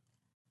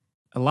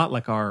 A lot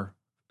like our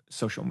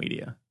social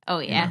media. Oh,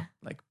 yeah.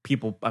 Like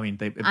people,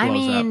 it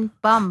blows up.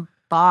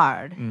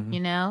 Bombard,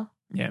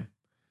 Yeah.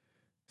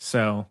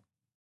 So,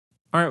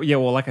 all right. Yeah,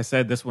 well, like I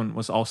said, this one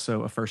was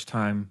also a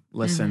first-time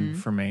listen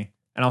for me.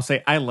 And I'll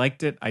say I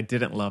liked it. I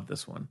didn't love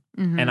this one.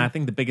 And I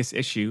think the biggest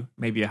issue,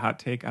 maybe a hot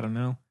take, I don't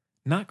know,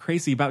 not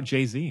crazy about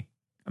Jay-Z.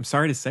 I'm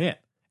sorry to say it.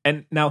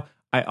 And now,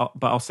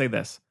 but I'll say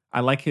this.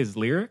 I like his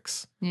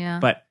lyrics. Yeah.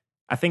 But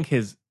I think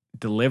his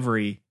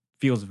delivery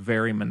feels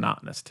very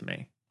monotonous to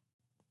me.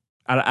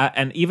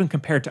 And even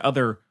compared to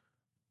other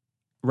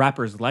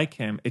rappers like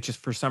him, it's just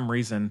for some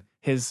reason,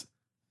 his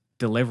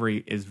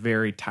delivery is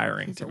very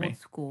tiring to me. Old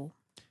school.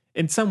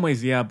 In some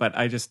ways, yeah, but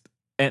I just...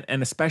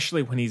 And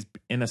especially when he's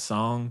in a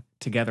song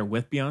together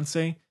with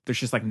Beyonce, there's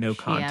just like no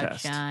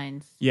contest. She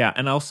outshines. Yeah,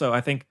 and also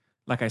I think,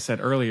 like I said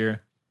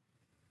earlier,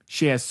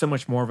 she has so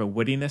much more of a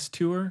wittiness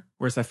to her,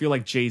 whereas I feel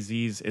like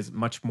Jay-Z's is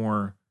much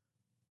more...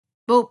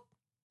 Boop.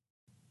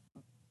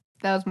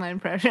 That was my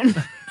impression.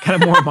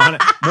 Kind of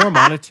more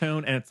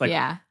monotone, and it's like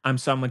I'm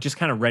just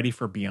kind of ready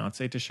for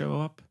Beyonce to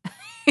show up,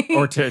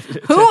 or to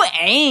who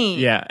ain't?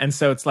 Yeah, and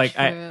so it's like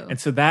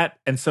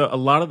so a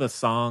lot of the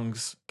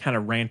songs kind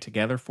of ran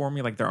together for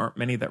me. Like there aren't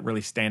many that really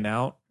stand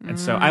out, and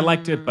so I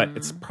liked it, but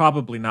it's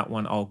probably not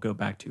one I'll go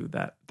back to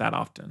that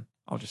often.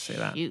 I'll just say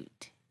that.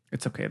 Shoot,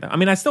 it's okay though.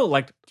 I still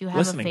liked. Do you have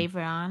listening. A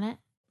favorite on it?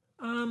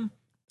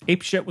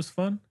 Ape Shit was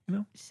fun.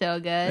 So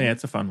good. Yeah,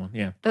 it's a fun one.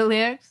 Yeah, the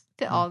lyrics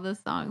to all the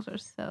songs are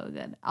so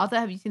good. Also,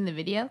 have you seen the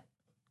video?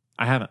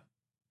 I haven't.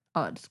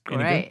 Oh, it's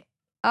great.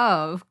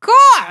 Oh, of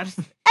course.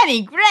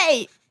 Any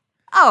great.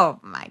 Oh,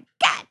 my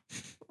God.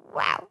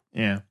 Wow.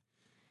 Yeah.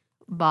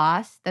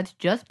 Boss. That's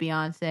just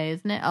Beyonce,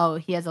 isn't it? Oh,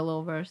 he has a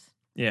little verse.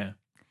 Yeah.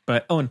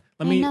 But, let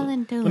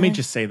me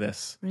just say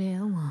this.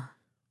 Real one.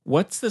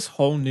 What's this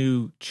whole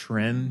new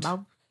trend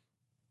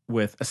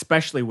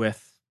especially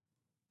with,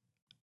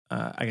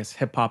 I guess,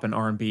 hip-hop and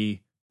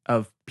R&B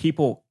of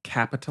people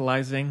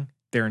capitalizing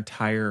their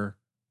entire...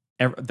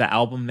 the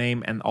album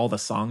name and all the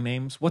song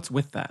names. What's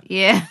with that?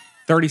 Yeah.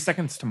 30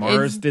 Seconds to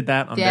Mars did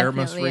that on their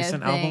most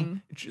recent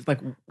album. It's just like,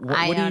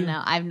 I don't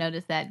know. I've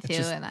noticed that too,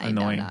 and I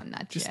annoying. don't know. I'm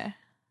not just sure.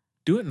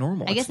 Do it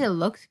normal. I guess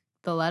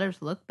the letters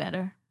look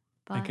better.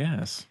 But... I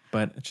guess.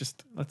 But it's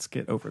just, let's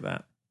get over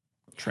that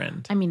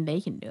trend. They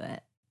can do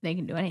it. They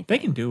can do anything. They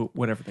can do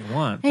whatever they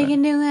want. They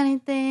can do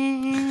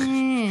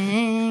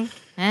anything.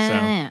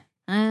 I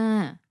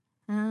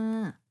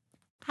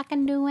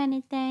can do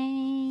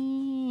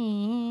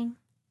anything.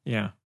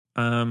 Yeah.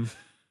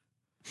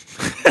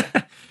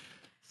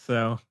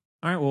 So,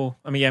 all right. Well,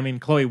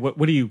 Chloe, what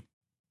do you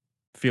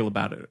feel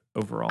about it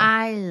overall?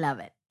 I love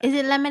it. Is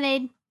it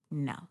Lemonade?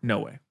 No. No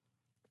way.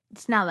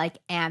 It's not like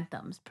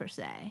anthems per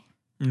se.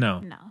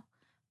 No.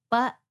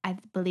 But I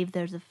believe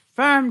there's a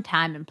firm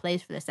time and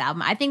place for this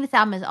album. I think this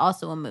album is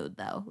also a mood,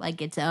 though,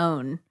 like its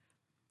own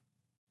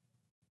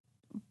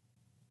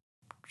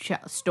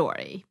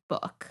story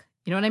book.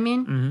 You know what I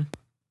mean? Mm-hmm.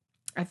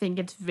 I think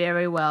it's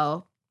very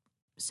well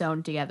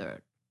sewn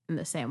together in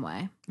the same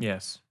way.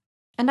 Yes.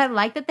 And I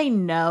like that they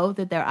know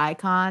that they're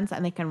icons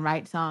and they can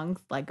write songs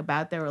like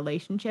about their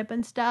relationship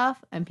and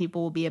stuff, and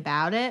people will be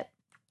about it,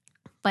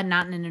 but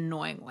not in an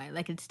annoying way.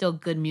 Like, it's still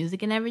good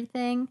music and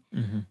everything.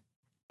 Mm-hmm.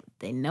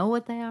 They know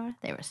what they are.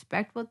 They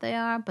respect what they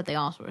are, but they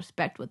also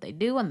respect what they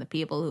do and the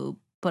people who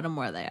put them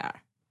where they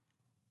are.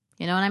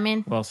 You know what I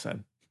mean? Well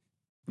said.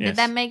 Yes. Did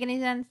that make any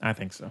sense? I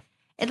think so.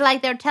 It's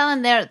like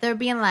they're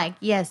being like,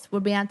 yes,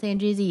 we're Beyonce and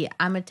Jay-Z.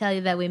 I'm going to tell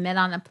you that we met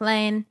on a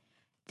plane.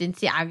 Didn't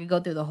see, I could go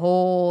through the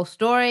whole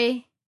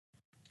story.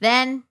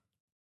 Then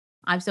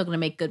I'm still going to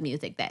make good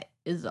music that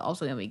is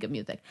also going to be good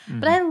music. Mm-hmm.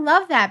 But I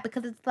love that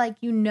because it's like,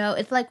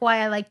 it's like why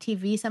I like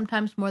TV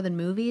sometimes more than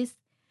movies.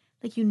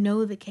 Like,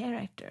 the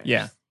characters.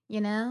 Yeah.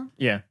 You know?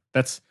 Yeah.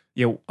 That's,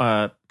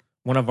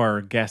 one of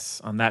our guests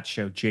on that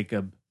show,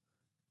 Jacob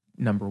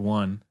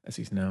 #1, as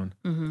he's known,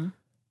 Mm-hmm.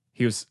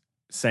 he was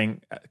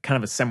saying kind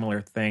of a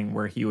similar thing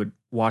where he would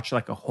watch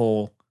like a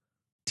whole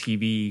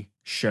TV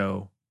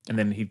show and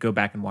then he'd go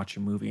back and watch a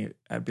movie.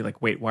 I'd be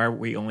like, wait, why do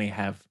we only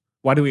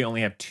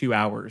have 2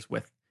 hours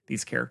with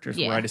these characters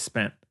where I just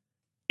spent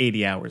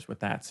 80 hours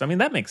with that? So, I mean,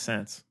 that makes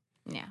sense.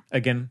 Yeah.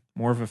 Again,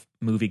 more of a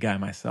movie guy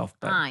myself,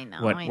 but I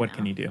know. what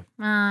can you do?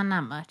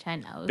 Not much. I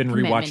know. Been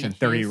Commitment rewatching issues.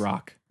 30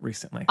 Rock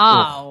recently.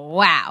 Oh,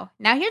 wow.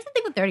 Now, here's the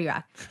thing with 30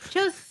 Rock. The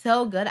show's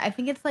so good. I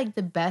think it's like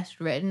the best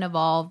written of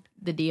all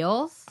the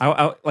deals.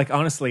 I like,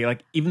 honestly,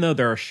 like, even though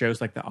there are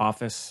shows like The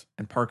Office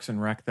and Parks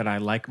and Rec that I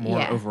like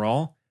more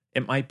overall,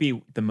 it might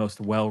be the most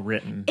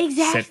well-written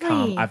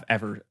sitcom I've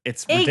ever.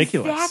 It's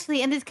ridiculous.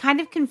 Exactly. And it's kind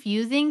of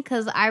confusing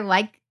because I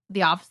like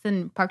The Office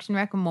and Parks and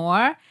Rec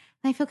more.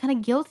 And I feel kind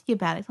of guilty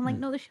about it. So I'm like,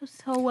 no, the show's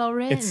so well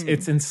written.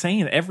 It's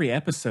insane. Every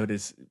episode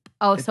is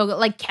so good.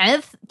 Like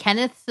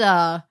Kenneth's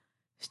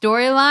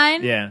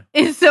storyline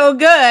is so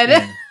good.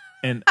 Yeah.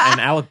 And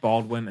Alec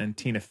Baldwin and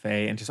Tina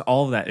Fey and just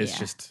all of that is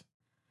just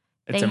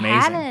it's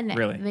amazing.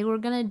 Really. They were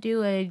gonna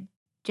do a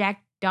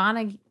Jack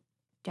Donaghy.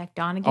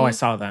 Oh, I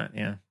saw that,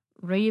 yeah.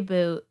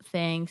 Reboot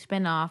thing,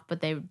 spinoff, but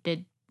they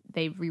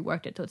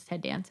reworked it so it's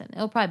Ted Danson.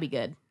 It'll probably be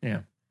good. Yeah.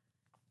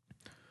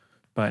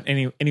 But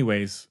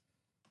anyways,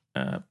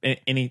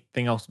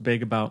 anything else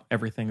big about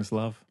Everything Is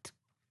Love?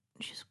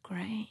 She's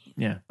great.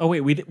 Yeah. Oh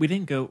wait, we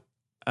didn't go.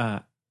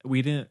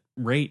 We didn't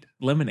rate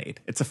Lemonade.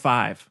 It's a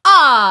 5.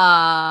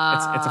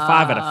 Oh, it's a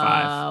 5 out of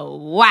 5.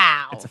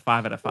 Wow. It's a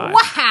 5 out of 5.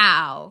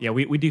 Wow. Yeah,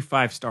 we do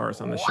 5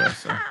 stars on the show.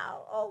 So.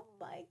 Oh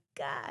my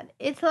god,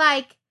 it's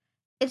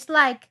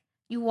like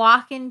you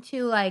walk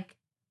into like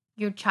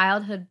your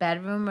childhood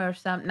bedroom or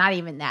something. Not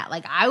even that.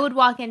 Like, I would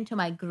walk into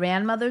my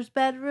grandmother's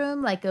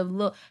bedroom, like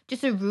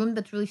just a room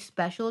that's really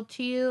special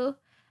to you,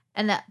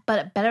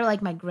 but better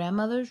like my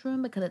grandmother's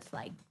room because it's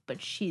like,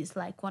 but she's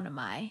like one of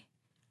my.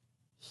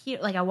 Here,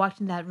 like, I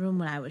walked in that room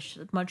when I was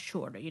much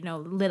shorter,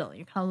 little.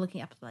 You're kind of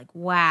looking up like,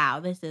 wow,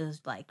 this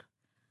is like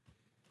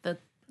the,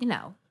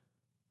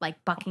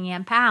 like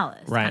Buckingham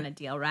Palace kind of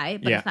deal,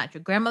 right? But it's not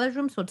your grandmother's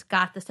room, so it's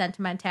got the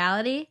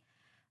sentimentality,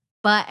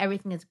 but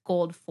everything is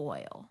gold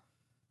foil.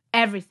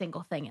 Every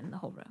single thing in the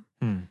whole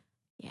room.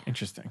 Yeah.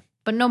 Interesting.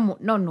 But no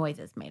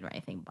noises made or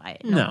anything by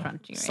it. No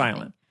crunching or silent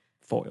anything.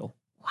 Foil.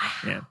 Wow.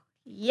 Yeah.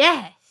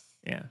 Yes.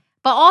 Yeah.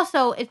 But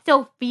also, it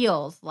still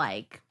feels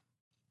like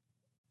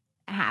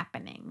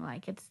happening.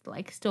 Like, it's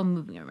like still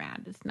moving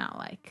around. It's not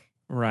like,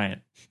 right.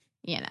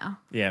 Yeah.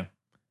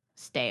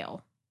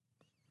 Stale.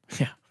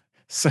 Yeah.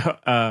 So,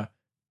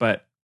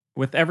 but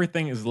with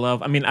Everything Is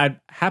Love, I mean, I'd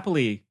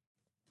happily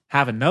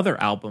have another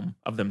album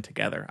of them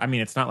together. I mean,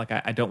 it's not like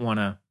I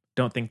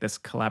don't think this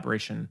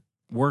collaboration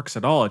works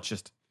at all. It's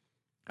just,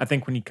 I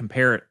think when you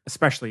compare it,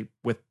 especially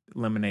with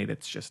Lemonade,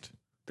 it's just,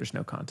 there's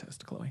no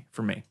contest, Chloe,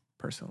 for me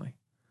personally.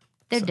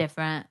 They're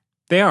different.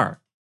 They are,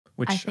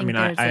 which I think I mean,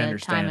 there's I a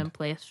understand. time and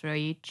place for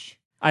each.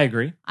 I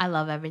agree. I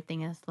love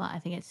Everything Is Love. I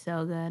think it's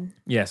so good.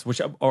 Yes,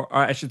 or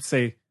I should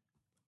say,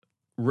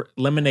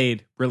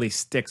 Lemonade really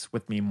sticks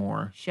with me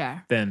more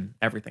than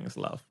Everything Is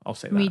Love. I'll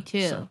say that. Me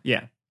too. So,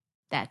 yeah.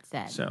 That's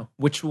it. So,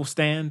 which will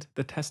stand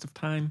the test of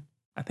time?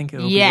 I think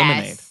it'll be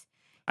Lemonade.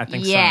 I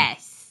think so.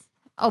 Yes.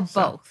 Oh,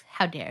 both.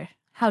 How dare.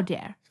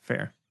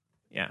 Fair.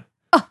 Yeah.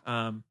 Oh.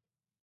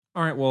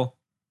 All right, well.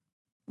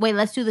 Wait,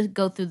 let's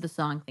go through the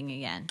song thing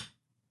again.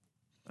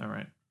 All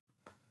right.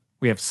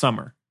 We have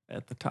Summer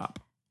at the top.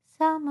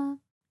 Summer.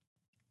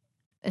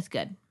 It's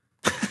good.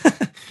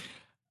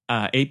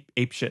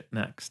 Ape Shit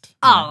next.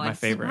 My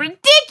favorite.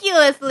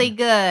 Ridiculously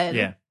good.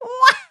 Yeah.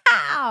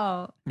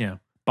 Wow. Yeah.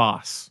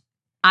 Boss.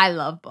 I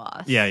love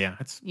Boss. Yeah.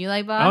 You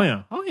like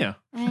Boss? Oh yeah.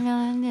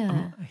 I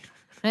know.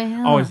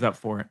 Always up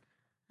for it.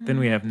 Then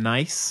we have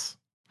Nice.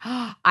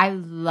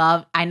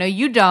 I know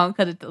you don't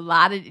because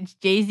it's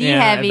Jay-Z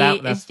heavy.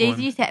 It's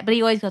Jay-Z, but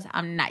he always goes,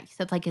 I'm nice.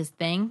 That's like his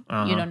thing.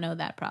 Uh-huh. You don't know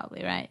that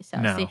probably, right?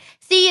 So no.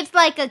 see, it's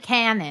like a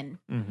canon.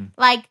 Mm-hmm.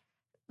 Like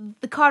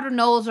the Carter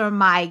Knowles are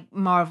my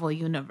Marvel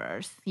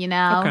universe,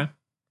 Okay.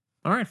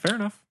 All right, fair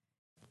enough.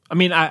 I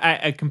mean,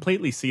 I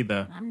completely see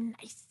I'm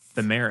nice.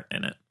 the merit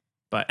in it.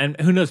 And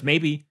who knows,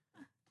 maybe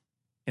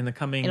in the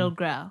coming it'll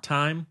grow.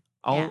 time,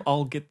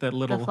 I'll get the The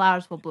little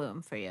flowers will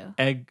bloom for you.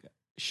 egg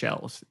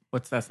shells.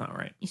 That's not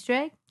right. Easter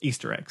egg?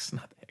 Easter eggs,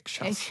 not the egg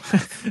shells.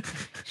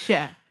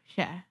 Sure.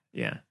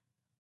 Yeah.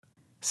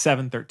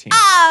 713. Oh,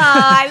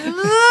 I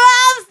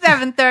love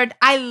 713.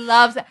 I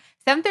love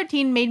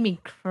 713 made me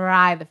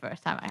cry the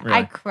first time. I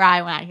Really?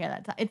 cry when I hear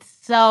that song. It's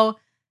so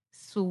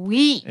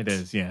sweet. It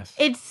is, yes.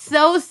 It's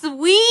so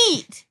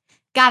sweet.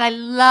 God, I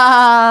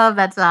love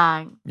that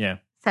song. Yeah.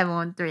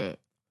 713.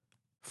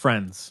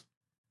 Friends,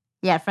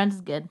 Yeah, Friends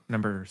is good.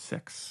 number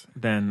 6.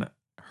 Then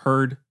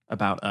Heard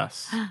About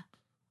Us.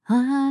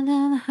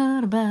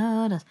 Heard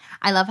about us.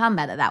 I love how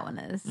meta that one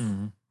is.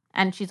 Mm-hmm.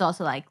 And she's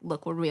also like,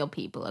 look, we're real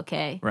people,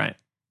 okay? Right.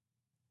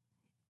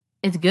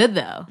 It's good,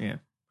 though. Yeah.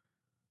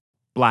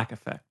 Black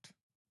Effect.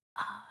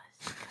 Oh,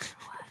 it's a good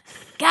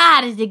one.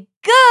 God, is it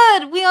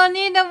good? We don't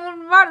need them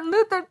with Martin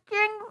Luther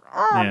King.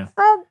 Oh, Yeah. it's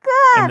so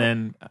good. And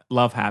then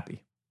Love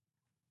Happy.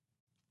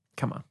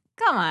 Come on.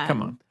 Come on.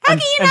 How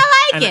And- can you and- not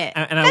like and- it?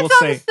 and I that will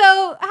song is say-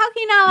 so, how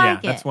can you not Yeah,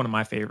 like it? that's one of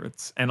my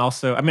favorites. And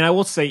also, I mean, I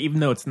will say, even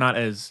though it's not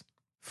as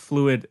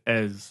fluid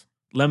as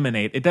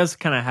Lemonade, it does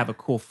kind of have a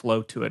cool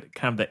flow to it.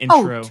 Kind of the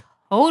intro.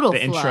 Total The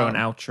flow. intro and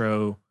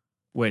outro,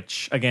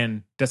 which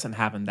again doesn't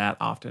happen that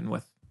often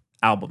with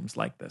albums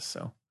like this.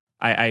 So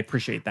I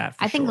appreciate that.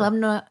 For I think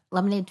sure.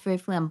 Lemonade's very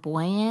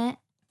flamboyant.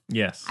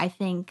 Yes. I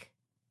think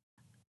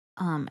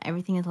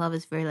Everything Is Love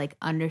is very like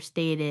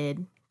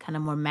understated, kind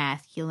of more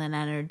masculine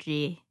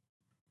energy,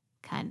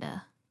 kind of,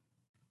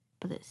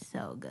 but it's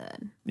so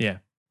good. Yeah.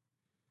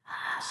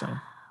 So. Wow.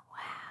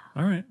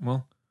 All right.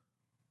 Well,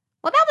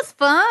 That was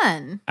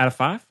fun. out of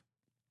 5,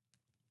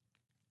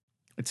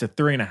 it's a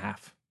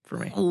 3.5 for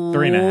me.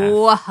 3.5.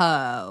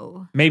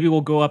 Whoa. Maybe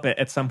we'll go up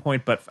at some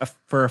point, but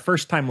for a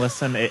first time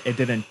listen, it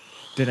didn't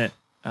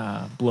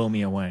blow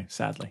me away.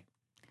 Sadly.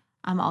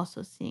 I'm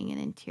also seeing an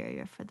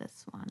interior for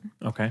this one.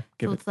 Okay.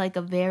 Give So it. it's like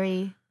a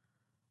very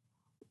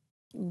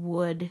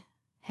wood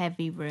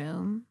heavy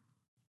room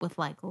with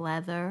like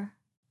leather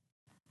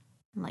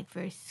and like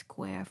very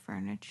square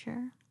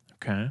furniture.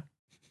 Okay.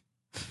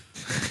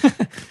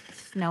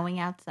 Snowing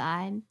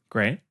outside.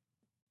 Great.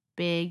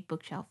 Big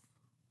bookshelf.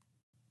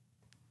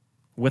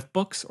 With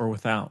books or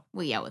without?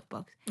 Well, yeah, with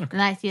books. Okay.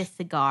 And I see a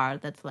cigar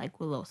that's like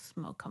with a little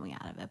smoke coming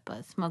out of it,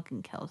 but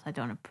smoking kills. I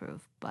don't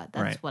approve, but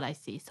that's Right. what I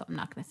see, so I'm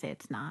not going to say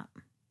it's not.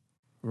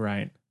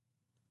 Right.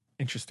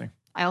 Interesting.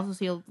 I also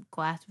see a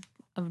glass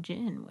of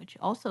gin, which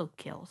also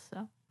kills,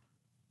 so.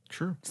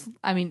 True.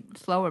 I mean,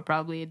 slower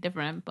probably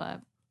different,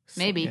 but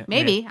maybe. Yeah,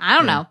 maybe. I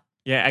don't know.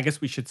 Yeah, I guess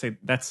we should say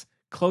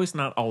Chloe's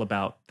not all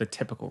about the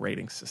typical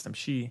rating system.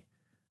 She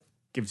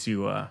gives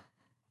you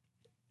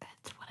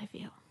That's what I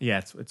feel. yeah,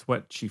 it's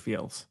what she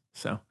feels.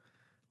 So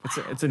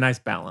it's a nice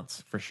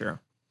balance for sure.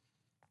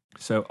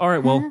 So all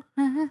right, well,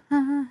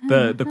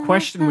 the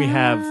question we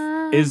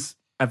have is,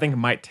 I think it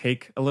might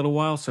take a little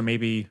while, so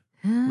maybe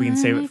we can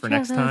save it for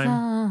next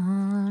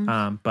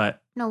time.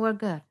 But No, we're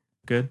good.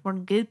 good. We're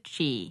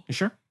Gucci. You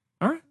sure?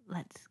 All right.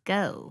 Let's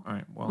go. All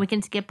right. Well. We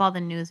can skip all the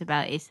news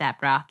about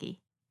ASAP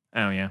Rocky.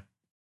 Oh yeah.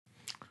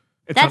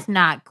 It's That's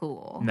not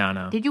cool.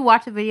 no. Did you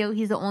watch the video?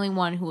 He's the only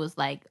one who was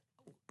like,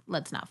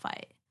 let's not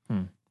fight.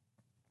 Hmm.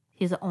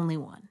 He's the only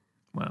one.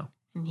 Wow.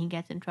 And he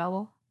gets in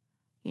trouble.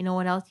 You know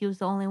what else he was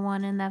the only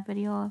one in that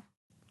video of?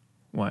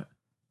 What?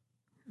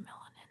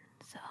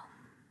 Melanin. So.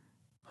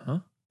 Huh?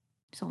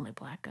 He's the only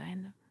black guy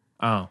in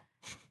the. Oh.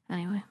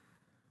 Anyway.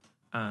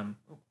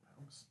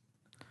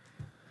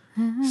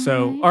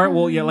 So, all right,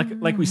 well, yeah,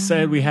 like we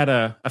said, we had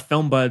a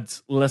Film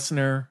Buds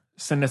listener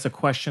send us a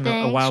question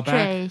a while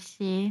back.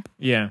 Tracy.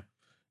 Yeah.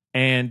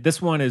 And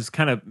this one is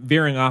kind of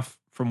veering off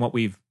from what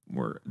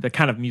the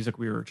kind of music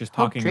we were just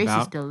talking Tracy's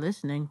about. still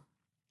listening.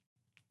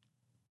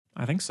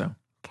 I think so.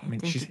 Okay, I mean,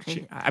 thank you, I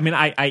Tracy.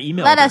 I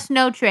emailed Let her. us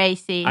know,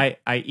 Tracy. I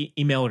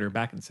emailed her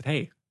back and said,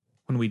 hey,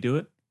 when we do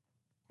it,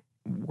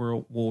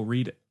 we'll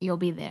read it. You'll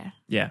be there,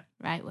 Yeah.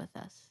 right with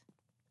us.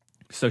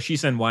 So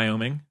she's in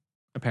Wyoming,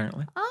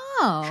 apparently.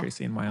 Oh.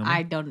 Tracy in Wyoming.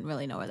 I don't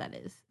really know where that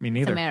is. Me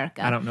neither. It's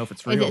America. I don't know if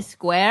it's real. Is it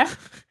square?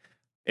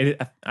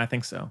 I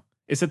think so.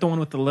 Is it the one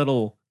with the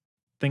little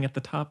thing at the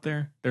top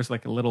there? There's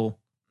like a little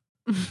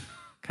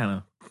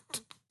kind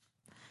of,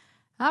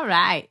 All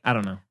right. I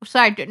don't know.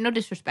 Sorry, no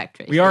disrespect,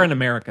 Tracy. We are in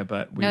America,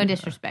 but No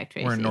disrespect,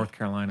 Tracy. we're in North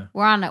Carolina.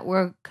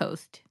 We're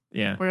coast.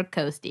 Yeah. We're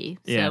coasty,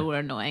 so Yeah. we're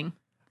annoying.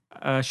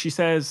 She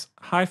says,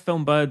 hi,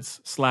 Film Buds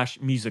 /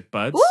 Music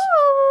Buds. Woo!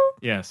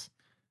 Yes.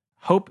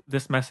 Hope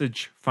this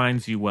message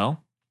finds you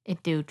well.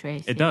 It do,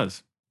 Tracy. It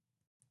does.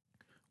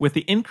 With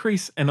the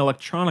increase in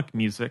electronic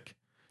music,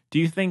 do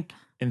you think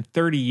in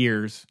 30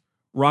 years,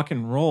 rock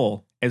and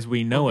roll as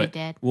we know Will be it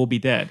dead. will be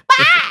dead?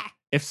 Ah!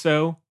 If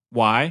so,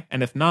 why?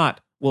 And if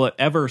not, will it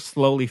ever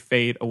slowly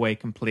fade away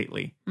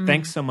completely?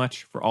 Thanks so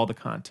much for all the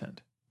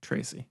content,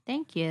 Tracy.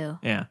 Thank you.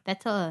 Yeah.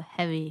 That's a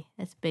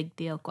big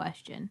deal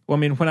question. Well, I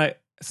mean,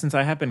 since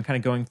I have been kind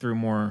of going through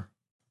more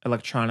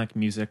electronic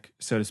music,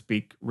 so to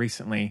speak,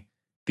 recently,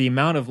 the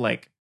amount of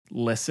like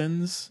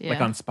listens like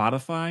Yeah. on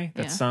Spotify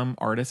that Yeah. some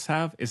artists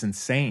have is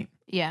insane.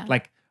 Yeah.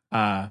 Like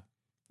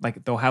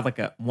they'll have like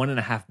a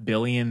 1.5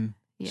 billion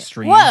Yeah.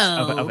 streams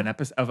of Whoa. an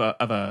episode of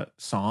a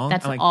song.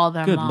 That's I'm like, all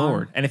their good mom.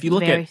 Lord. And if you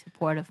look Very at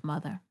supportive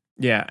mother.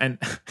 yeah, and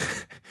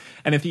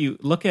and if you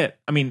look at,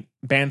 I mean,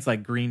 bands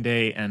like Green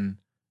Day and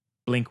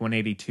Blink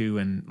 182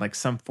 and like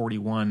Sum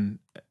 41,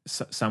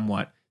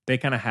 somewhat, they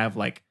kind of have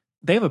like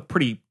they have a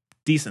pretty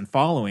decent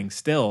following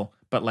still,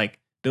 but like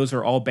those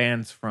are all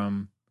bands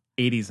from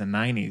 80s and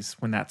 90s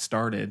when that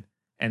started,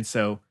 and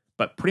so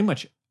but pretty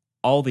much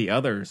all the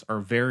others are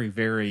very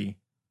very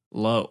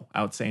low,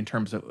 I would say, in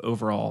terms of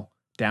overall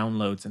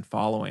downloads and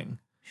following.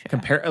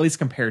 Sure. At least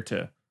compared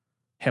to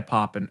hip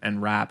hop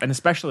and rap, and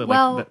especially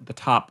Well, like the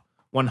top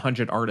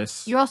 100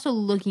 artists. you're also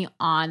looking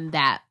on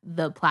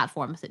the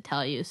platforms that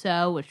tell you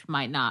so, which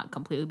might not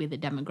completely be the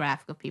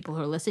demographic of people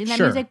who are listening to that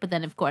Sure. music. But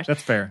then, of course,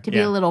 That's fair. to be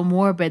a little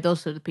morbid,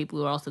 those are the people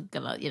who are also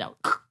gonna,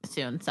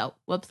 soon. So,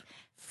 whoops.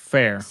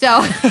 Fair.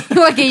 So,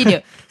 what can you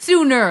do?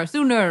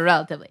 Sooner,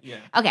 relatively. Yeah.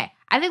 Okay,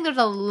 I think there's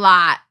a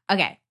lot.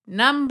 Okay,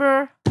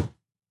 number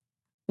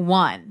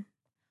one.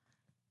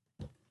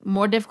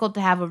 More difficult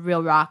to have a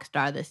real rock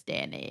star this day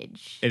and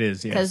age. It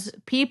is, yes. Because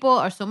people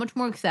are so much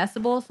more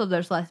accessible, so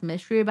there's less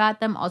mystery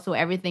about them. Also,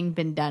 everything's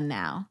been done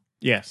now.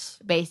 Yes.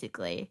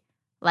 Basically.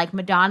 Like,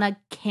 Madonna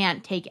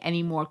can't take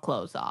any more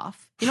clothes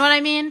off. You know what I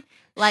mean?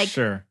 Like,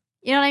 sure.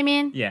 You know what I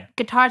mean? Yeah.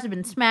 Guitars have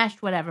been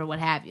smashed, whatever, what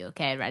have you.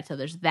 Okay, right? So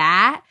there's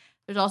that.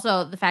 There's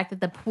also the fact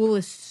that the pool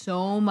is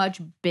so much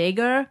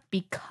bigger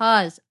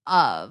because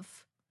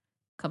of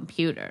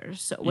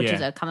computers, which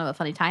is a kind of a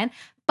funny tie-in.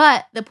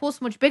 But the pool's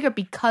so much bigger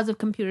because of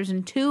computers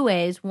in two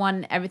ways.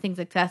 One, everything's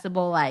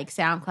accessible, like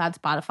SoundCloud,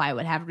 Spotify,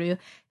 what have you,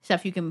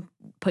 stuff you can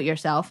put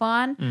yourself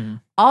on. Mm-hmm.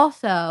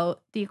 Also,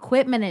 the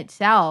equipment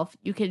itself,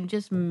 you can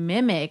just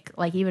mimic,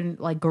 like even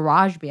like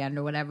GarageBand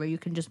or whatever, you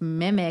can just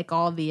mimic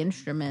all the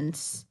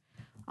instruments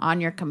on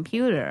your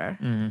computer.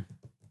 Mm-hmm.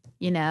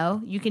 You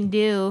know, you can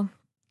do,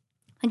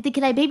 like the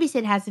Kid I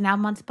Babysit has an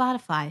album on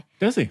Spotify.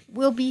 Does he?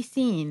 Will Be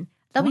Seen.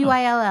 Wow.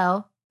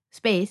 WILL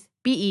space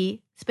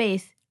BE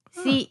space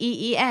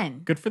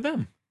CEEN. Good for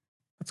them.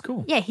 That's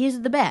cool. Yeah,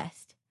 he's the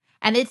best.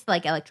 And it's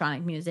like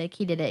electronic music.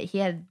 He did it. He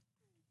had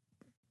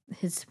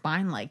his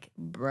spine like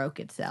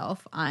broke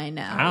itself. I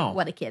know. Wow.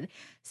 What a kid.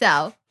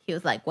 So he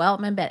was like, well,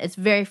 my bed. It's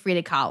very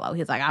Frida Kahlo.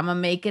 He's like, I'm going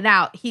to make it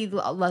out. He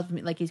loves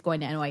me. Like he's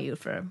going to NYU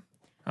for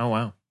Oh,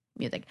 wow.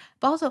 music.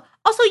 But also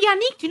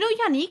Yannick. Do you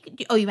know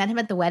Yannick? Oh, you met him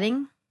at the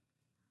wedding?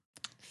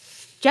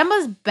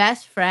 Gemma's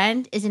best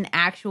friend is an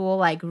actual,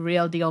 like,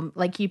 real deal.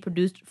 Like, he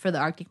produced for the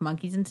Arctic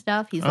Monkeys and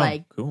stuff. He's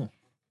cool.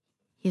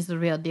 He's the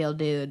real deal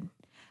dude.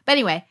 But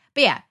anyway,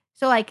 yeah.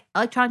 So, like,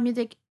 electronic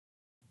music,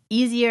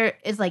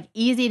 is, like,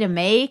 easy to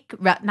make.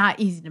 Not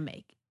easy to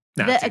make.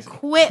 No, the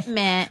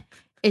equipment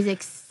is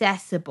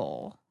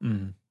accessible.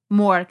 Mm.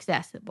 More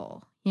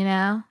accessible, you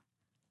know?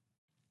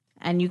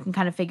 And you can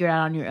kind of figure it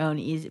out on your own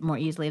more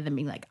easily than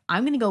being like,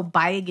 I'm going to go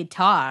buy a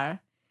guitar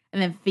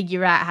and then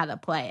figure out how to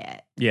play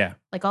it. Yeah.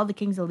 Like all the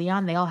Kings of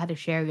Leon, they all had to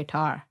share a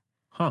guitar.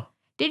 Huh.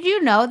 Did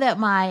you know that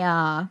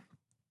my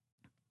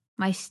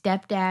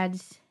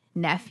stepdad's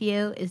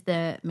nephew is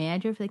the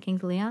manager for the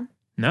Kings of Leon?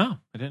 No,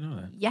 I didn't know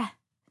that. Yeah.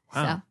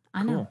 Wow. So,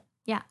 I know. Cool.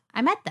 Yeah,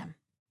 I met them.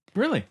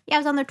 Really? Yeah, I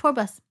was on their tour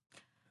bus.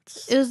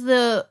 It was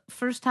the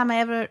first time I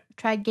ever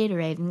tried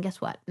Gatorade, and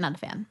guess what? Not a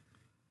fan.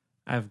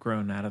 I've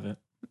grown out of it.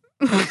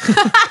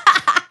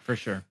 For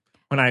sure.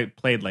 When I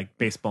played like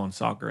baseball and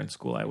soccer in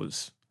school,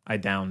 I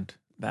downed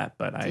that,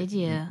 but Did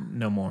you?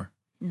 No more.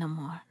 No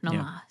more. No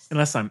more.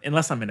 Unless I'm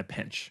in a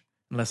pinch.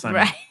 Unless I'm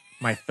right.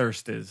 My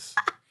thirst is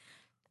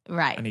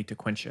right. I need to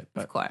quench it.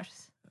 But of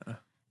course.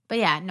 But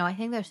yeah, no, I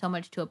think there's so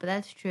much to it. But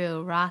that's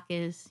true. Rock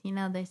is,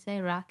 they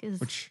say rock is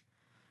which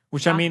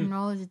rock I mean, and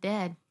roll is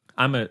dead.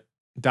 I'm a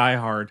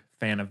diehard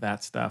fan of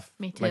that stuff.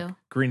 Me too. Like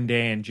Green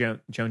Day and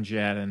Joan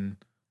Jett and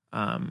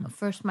my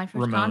first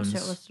Ramones.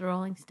 concert was the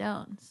Rolling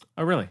Stones.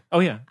 Oh really? Oh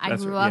yeah. I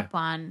grew up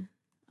on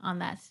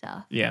that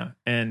stuff. Yeah,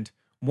 and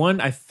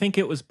one I think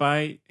it was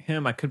by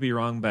him. I could be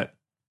wrong, but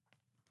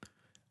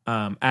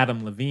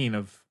Adam Levine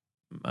of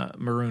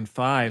Maroon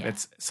 5. Yeah.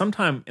 It's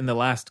sometime in the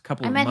last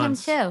couple of months. I met him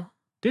too.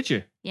 Did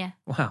you? Yeah.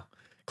 Wow.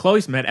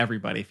 Chloe's met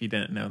everybody. If you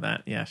didn't know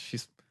that, yeah,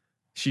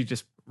 she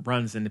just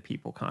runs into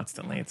people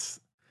constantly. It's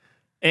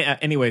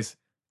anyways.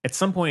 At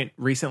some point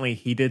recently,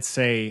 he did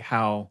say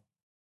how.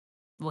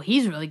 Well,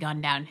 he's really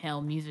gone downhill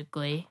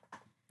musically.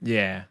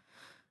 Yeah,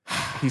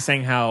 he's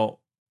saying how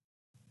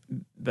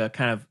the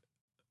kind of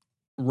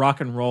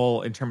rock and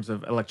roll in terms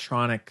of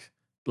electronic,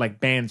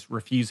 like bands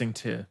refusing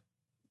to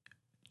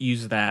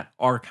use that,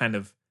 are kind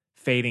of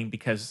fading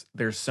because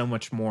there's so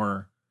much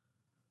more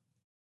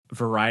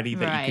variety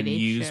that you can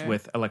use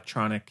with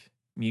electronic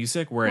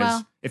music.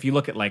 Whereas if you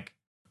look at like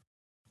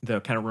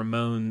the kind of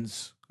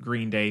Ramones,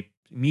 Green Day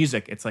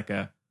music, it's like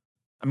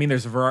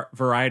there's a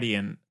variety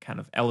and kind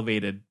of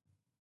elevated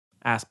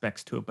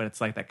aspects to it, but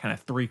it's like that kind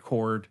of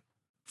 3-chord,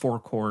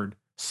 4-chord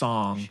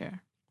song.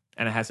 Sure.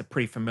 And it has a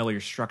pretty familiar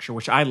structure,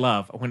 which I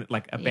love. When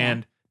like a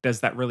band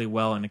does that really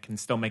well and it can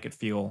still make it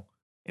feel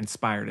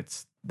inspired,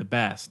 it's the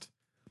best.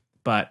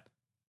 But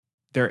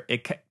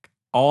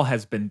all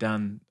has been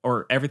done,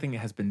 or everything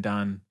has been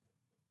done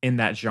in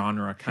that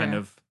genre kind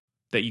of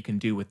that you can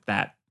do with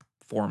that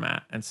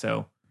format. And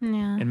so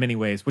Yeah. in many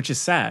ways, which is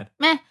sad.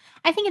 Meh.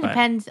 I think it But-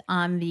 depends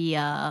on the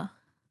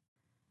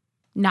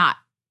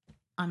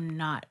I'm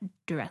not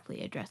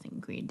directly addressing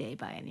Green Day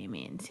by any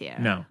means here.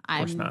 No, of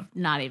course I'm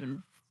not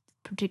even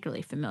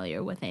particularly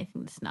familiar with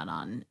anything that's not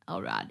on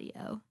El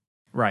Radio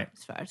Right.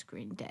 as far as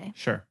Green Day.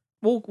 Sure.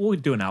 We'll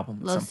do an album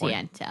at Lo some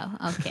point.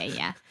 Siento. Okay,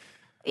 yeah.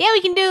 Yeah,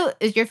 we can do.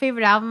 Is your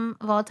favorite album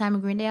of all time a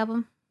Green Day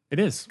album? It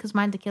is. Because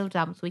mine's the Killers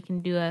album, so we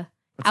can do a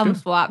Let's album do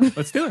it. swap.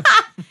 Let's do it.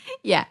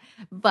 Yeah,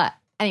 but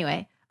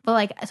anyway, but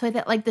like, so I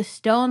thought like the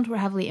Stones were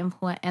heavily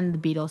influenced, and the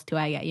Beatles too.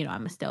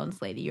 I'm a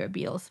Stones lady. You're a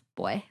Beatles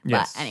boy.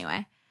 Yes. But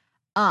anyway,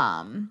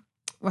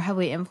 were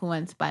heavily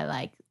influenced by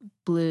like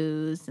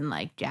blues and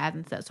like jazz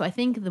and stuff. So I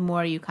think the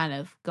more you kind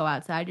of go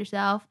outside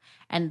yourself,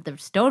 and the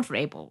Stones were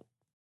able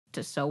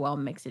to so well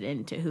mix it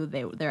into who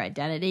their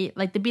identity.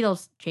 Like the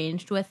Beatles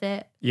changed with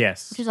it,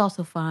 Yes. which is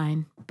also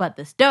fine. But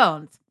the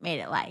Stones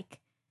made it like,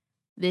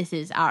 this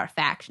is our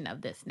faction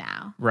of this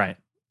now. Right.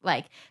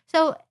 Like,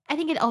 so I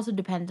think it also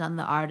depends on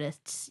the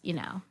artist's,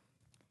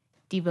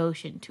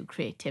 devotion to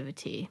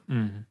creativity,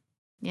 Mhm.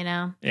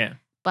 Yeah.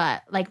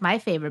 But like my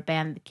favorite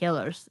band, The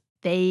Killers,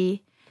 They've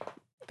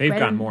Right.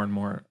 gotten more and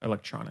more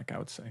electronic, I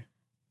would say.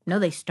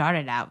 they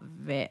started out,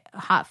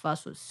 Hot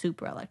Fuss was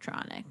super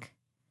electronic.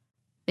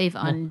 They've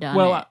undone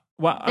it.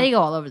 Well, They go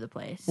all over the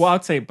place. well,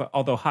 I'd say, but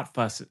although Hot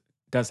Fuss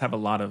does have a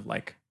lot of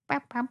like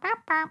Bop, bop,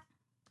 bop, bop.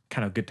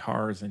 kind of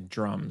guitars and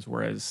drums,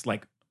 whereas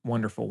like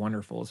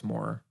Wonderful is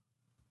more.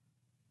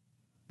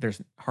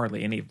 There's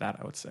hardly any of that,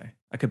 I would say.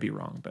 I could be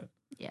wrong, but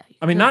Yeah.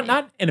 I mean, really.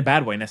 not in a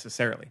bad way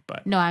necessarily,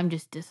 but No, I'm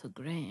just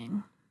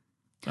disagreeing.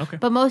 okay.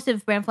 But most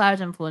of Brand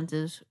Flowers'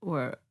 influences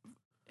were,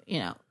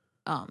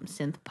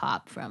 synth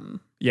pop from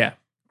Yeah.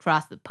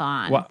 across the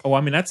pond. Well,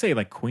 I mean, I'd say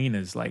like Queen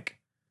is like,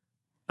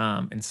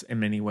 in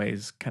many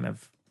ways, kind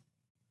of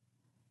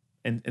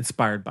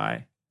inspired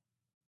by,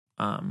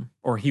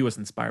 or he was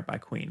inspired by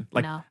Queen.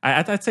 Like, No.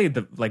 I'd say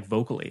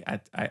vocally,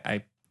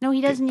 I No,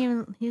 he doesn't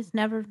even. He's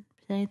never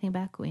said anything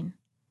about Queen.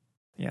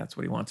 yeah, that's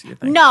what he wants you to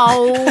think.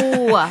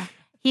 No,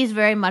 he's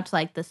very much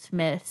like the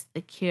Smiths,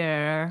 the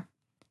Cure.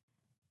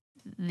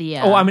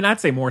 Oh, I mean, I'd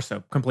say more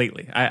so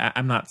completely.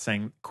 I'm not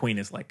saying Queen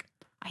is like.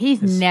 he's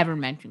it's- never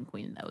mentioned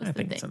Queen. That was I the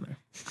think thing. it's in there.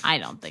 I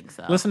don't think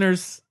so.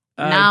 Listeners,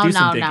 no, do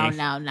some no, digging.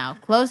 no.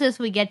 Closest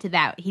we get to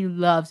that, he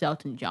loves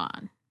Elton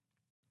John.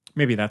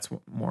 Maybe that's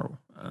more.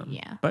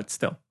 Yeah. But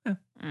still,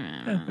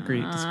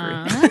 agree,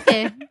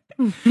 Okay.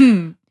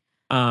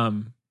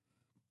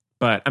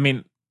 But I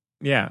mean,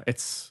 yeah,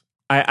 it's.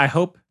 I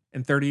hope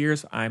in 30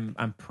 years, I'm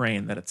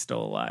praying that it's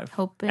still alive.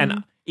 Hoping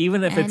And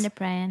even if and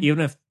praying.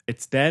 even if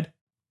it's dead,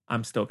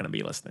 I'm still gonna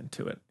be listening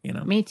to it.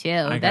 Me too.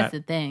 I That's got-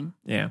 the thing.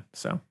 Yeah.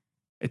 So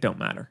it don't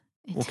matter.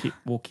 It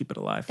We'll keep it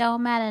alive.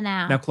 don't matter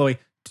now. Now, Chloe,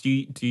 do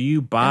you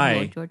As buy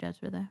Lord George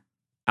Ezra.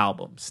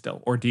 albums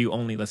still, or do you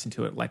only listen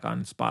to it like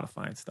on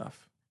Spotify and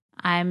stuff?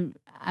 I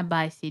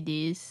buy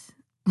CDs.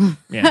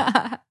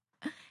 Yeah.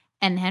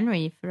 And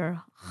Henry,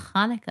 for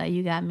Hanukkah,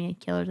 you got me a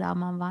Killers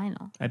album on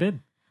vinyl. I did.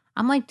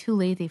 I'm like too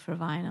lazy for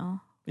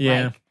vinyl.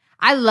 Yeah. Like,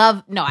 I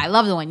love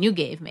the one you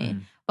gave me,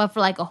 Mm. but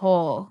for like a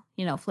whole,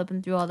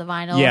 flipping through all the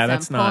vinyls, Yeah, and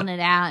that's pulling not- it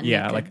out. And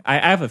Yeah, make like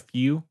I have a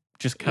few,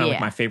 just kind of like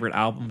Yeah. my favorite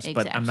albums,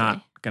 but I'm not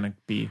Exactly. gonna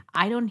be.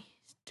 I don't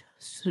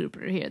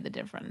super hear the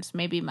difference.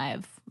 Maybe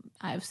I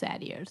have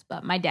sad ears,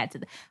 but my dad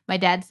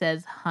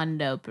says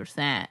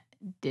 100%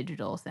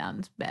 digital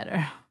sounds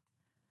better.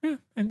 Yeah,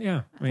 and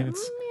I mean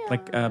it's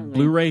like Yeah.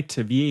 Blu-ray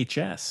to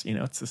VHS.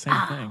 It's the same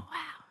thing.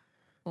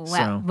 Wow.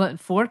 So- But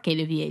 4K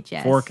to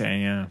VHS.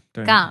 4K, yeah.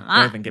 Don't Come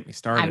on. even get me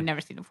started. I've never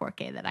seen a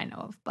 4K that I know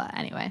of, but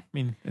anyway, I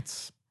mean,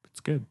 it's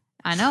good.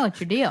 I know it's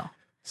your deal.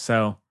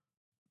 So,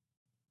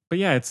 but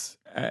yeah, it's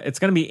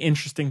going to be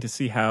interesting to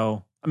see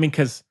how. I mean,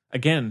 because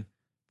again,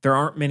 there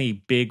aren't many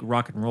big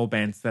rock and roll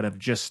bands that have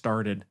just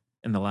started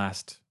in the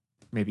last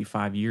maybe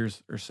 5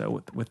 years or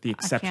so, with the I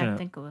exception can't of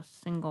think of a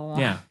single one.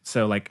 yeah.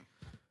 So like,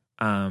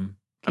 Can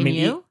I mean,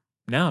 you?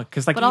 no,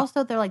 because like, But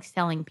also, they're like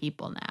selling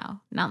people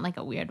now, not in like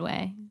a weird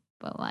way,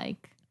 but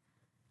like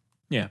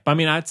yeah. But I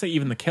mean, I'd say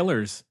even the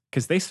Killers,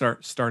 because they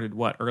started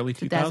what, early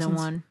 2000s,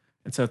 2001.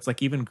 and so it's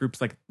like even groups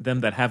like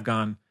them that have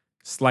gone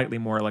slightly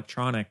more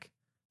electronic.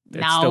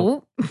 it's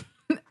still-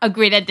 No,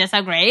 agree to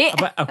disagree.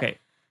 But okay,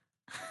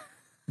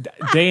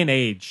 Day and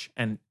Age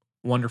and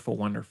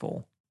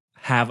Wonderful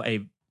have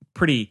a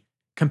pretty,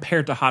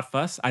 compared to Hot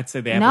Fuss, I'd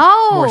say they have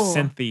No. a more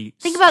synthy.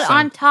 Think about it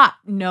sound. on top.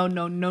 No.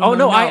 Oh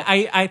no,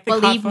 I think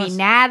Believe Hot me, Fuss,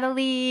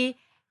 Natalie.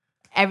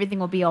 Everything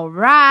will be all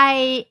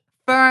right.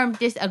 Firm.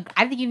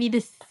 I think you need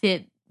to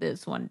sit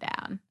this one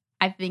down.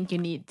 I think you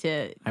need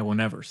to. I will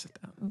never sit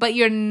down. But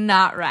you're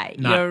not right.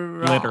 Not you're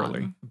wrong.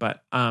 literally,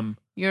 but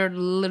You're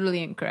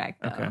literally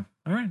incorrect. Though. okay,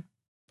 all right.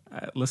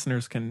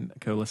 Listeners can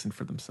go listen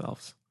for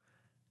themselves.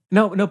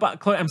 No, but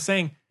Chloe, I'm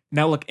saying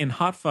now. Look, in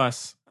Hot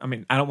Fuss, I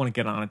mean, I don't want to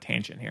get on a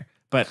tangent here,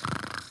 but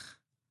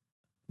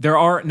there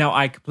are now.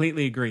 I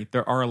completely agree.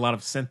 There are a lot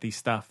of synthy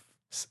stuff.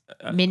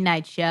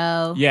 Midnight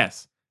Show.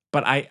 Yes,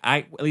 but I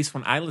at least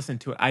when I listen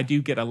to it, I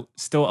do get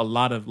still a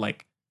lot of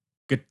like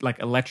like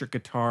electric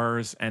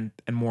guitars and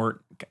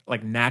more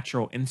like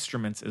natural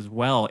instruments as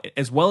well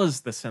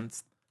as the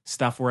synth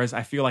stuff. Whereas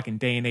I feel like in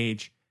Day and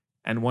Age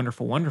and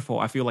Wonderful Wonderful,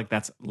 I feel like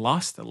that's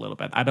lost a little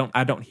bit. I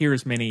don't hear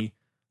as many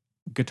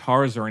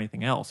guitars or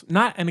anything else.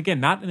 Not in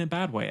a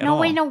bad way at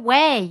all. No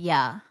way.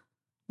 Yeah.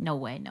 No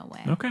way.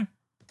 Okay.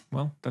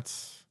 Well,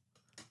 that's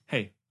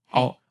hey.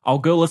 I'll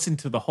go listen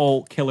to the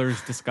whole Killers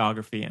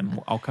discography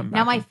and I'll come back.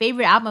 Now, my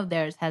favorite album of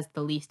theirs has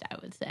the least, I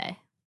would say.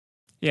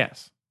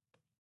 Yes.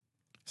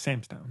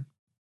 Sam Stone.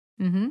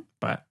 Mm-hmm.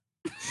 But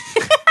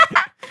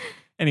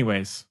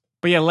anyways.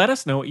 But yeah, let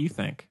us know what you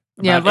think.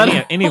 Yeah, about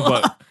any of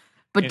what.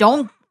 But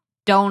don't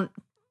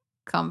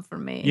come for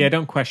me. Yeah,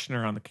 don't question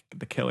her on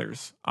the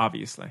Killers,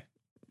 obviously.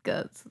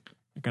 Because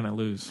you're gonna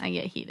lose. I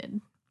get heated.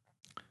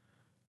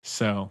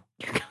 So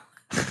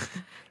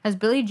has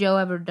Billy Joe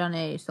ever done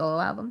a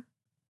solo album?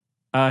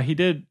 He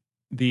did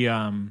the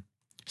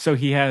so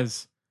he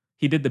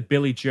did the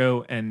Billy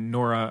Joe and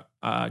Nora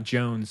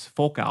Jones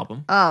folk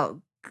album. Oh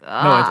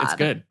God. No, it's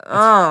good.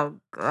 Oh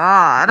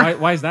God.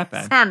 Why is that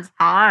bad? Sounds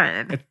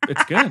hard.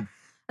 It's good.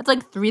 That's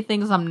like 3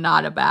 things I'm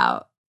not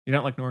about. You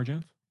don't like Nora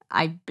Jones?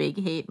 I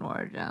big hate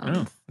Nora Jones.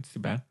 Oh, that's too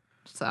bad.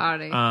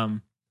 Sorry.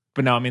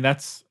 But no, I mean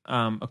that's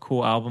a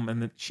cool album,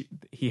 and then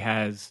he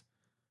has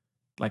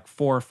like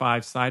 4 or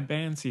 5 side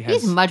bands.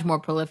 He's much more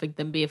prolific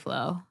than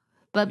B-Flow.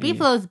 But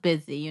B-Flow's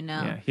busy, you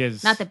know. Yeah, he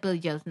has. Not that Billy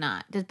Joe's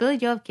not. Does Billy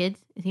Joe have kids?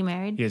 Is he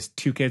married? He has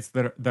 2 kids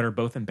that are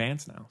both in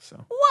bands now.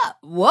 So what?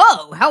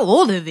 Whoa! How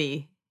old is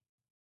he?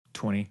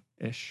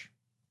 20-ish.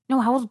 No,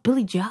 how old's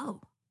Billy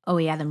Joe? Oh,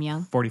 he had him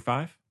young.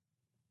 45.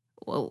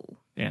 Whoa.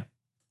 Yeah,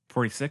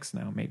 46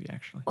 now, maybe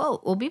actually.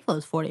 Whoa. Well,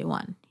 B-Flow's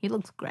 41. He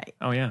looks great.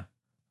 Oh yeah.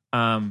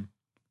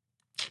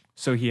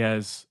 So he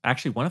has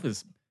actually one of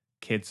his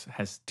kids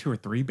has 2 or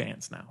 3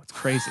 bands now. It's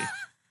crazy.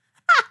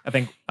 I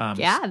think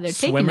yeah, they're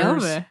taking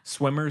over.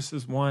 Swimmers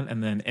is one,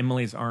 and then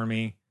Emily's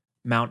Army,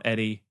 Mount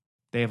Eddie.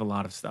 They have a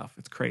lot of stuff.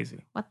 It's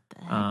crazy. What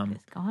the heck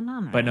is going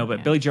on? But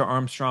Billy Joe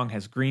Armstrong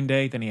has Green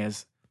Day. Then he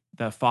has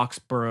the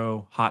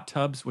Foxborough Hot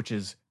Tubs, which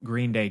is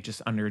Green Day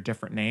just under a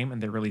different name,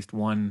 and they released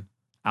one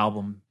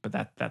album, but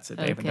that's it.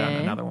 They haven't done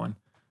another one.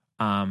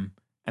 And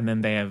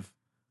then they have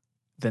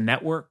the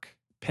Network,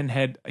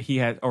 Pinhead.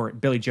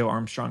 Billy Joe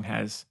Armstrong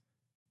has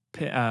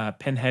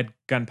Pinhead,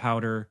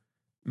 Gunpowder.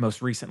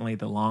 Most recently,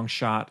 The Long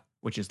Shot,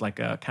 which is like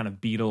a kind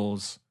of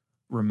Beatles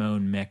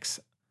Ramone mix,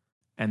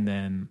 and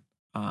then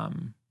I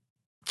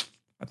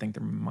think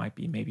there might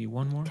be maybe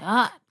one more.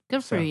 God,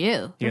 good for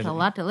you. There's a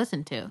lot to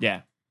listen to.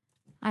 Yeah,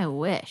 I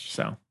wish.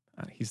 So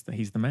he's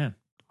the man.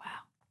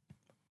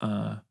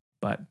 Wow.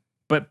 But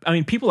I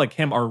mean, people like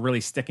him are really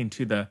sticking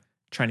to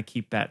trying to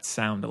keep that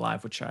sound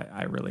alive, which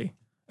I really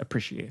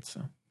appreciate.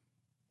 So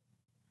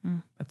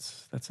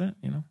that's it.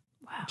 You know.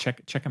 Wow.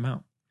 Check him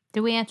out.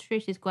 Did we answer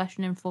Tracy's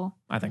question in full?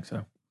 I think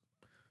so.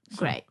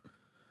 Great.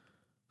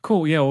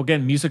 Cool. Yeah. Well,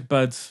 again,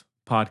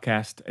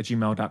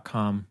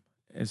 musicbudspodcast@gmail.com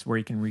is where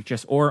you can reach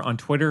us, or on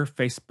Twitter,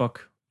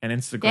 Facebook, and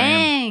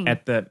Instagram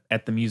at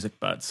the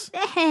Music Buds.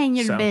 Dang,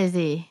 you're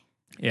busy.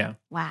 Yeah.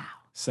 Wow.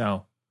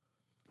 So,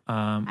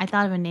 I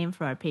thought of a name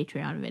for our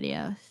Patreon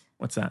videos.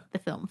 What's that? The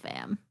Film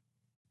Fam.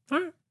 All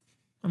right.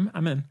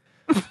 I'm in.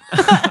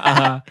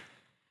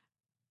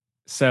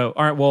 So,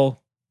 all right.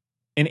 Well,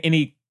 in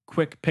any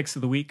quick picks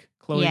of the week,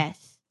 Chloe?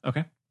 Yes.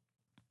 Okay.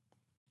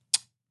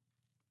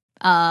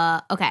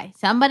 Okay.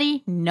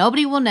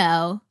 Nobody will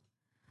know.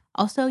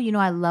 Also, you know,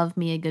 I love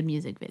me a good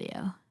music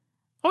video.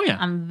 Oh, yeah.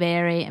 I'm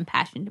very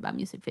impassioned about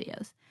music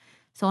videos.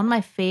 So one of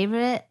my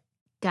favorite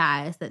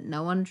guys that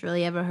no one's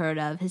really ever heard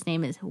of, his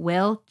name is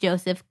Will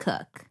Joseph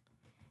Cook.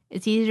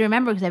 It's easy to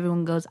remember because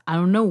everyone goes, I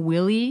don't know,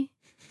 Willie.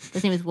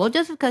 His name is Will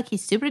Joseph Cook.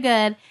 He's super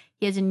good.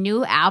 He has a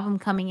new album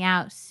coming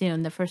out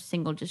soon. The first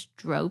single just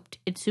dropped.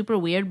 It's super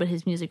weird, but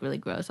his music really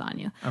grows on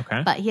you.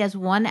 Okay. But he has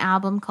one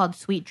album called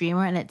Sweet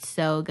Dreamer, and it's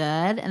so good.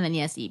 And then he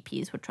has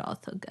EPs, which are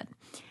also good.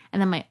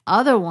 And then my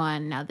other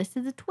one, now this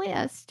is a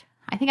twist.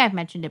 I think I've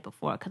mentioned it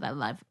before because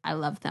I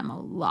love them a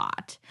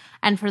lot.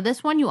 And for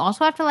this one, you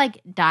also have to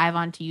like dive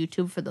onto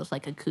YouTube for those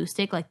like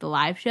acoustic, like the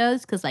live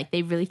shows, because like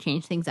they really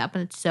change things up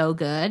and it's so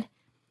good.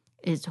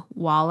 Is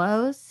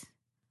Wallows,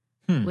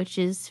 which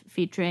is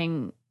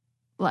featuring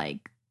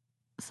like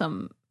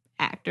some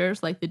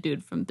actors, like the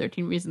dude from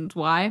 13 Reasons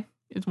Why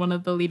is one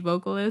of the lead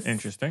vocalists.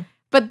 Interesting.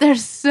 But they're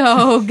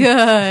so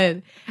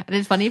good. And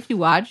it's funny if you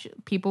watch,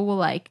 people will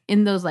like,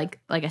 in those like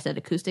I said,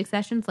 acoustic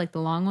sessions, like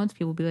the long ones,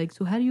 people will be like,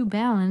 so how do you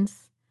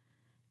balance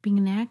being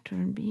an actor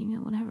and being a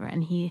whatever?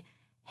 And you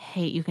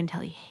can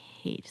tell he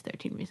hates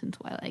 13 Reasons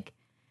Why. Like,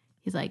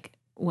 he's like,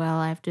 well,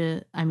 I'm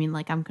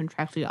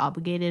contractually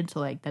obligated, so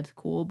like that's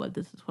cool, but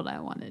this is what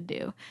I want to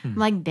do. I'm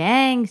like,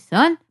 dang,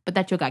 son. But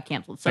that show got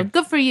canceled. So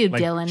good for you,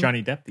 like Dylan.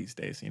 Johnny Depp these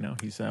days, you know,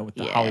 he's with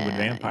the Hollywood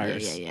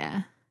Vampires.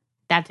 Yeah.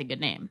 That's a good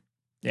name.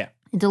 Yeah.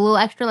 It's a little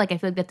extra, like I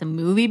feel like that's a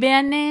movie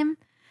band name.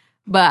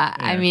 But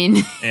I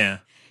mean, yeah.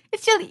 It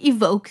still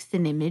evokes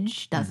an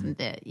image,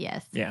 doesn't it?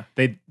 Yes. Yeah.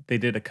 They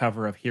did a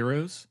cover of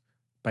Heroes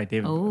by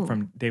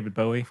from David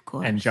Bowie. Of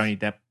course. And Johnny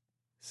Depp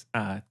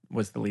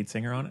was the lead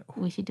singer on it.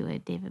 We should do a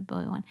David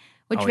Bowie one.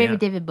 What's your favorite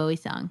David Bowie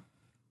song?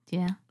 Do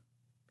you know?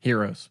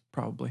 Heroes,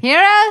 probably.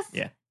 Heroes?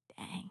 Yeah.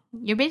 Dang.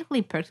 You're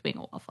basically Perks being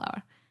a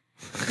wallflower.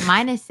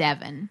 Mine is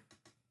 7.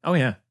 Oh,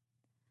 yeah.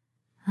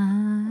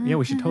 Yeah,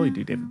 we should totally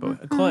do David Bowie.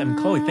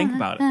 Chloe, think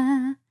about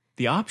it.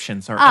 The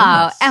options are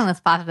endless. Endless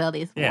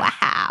possibilities. Yeah.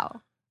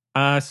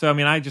 Wow. So, I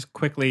mean, I just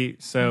quickly...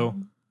 So,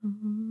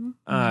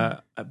 I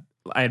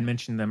had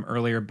mentioned them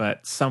earlier,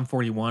 but Sum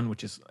 41,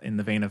 which is in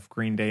the vein of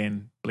Green Day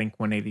and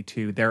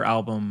Blink-182, their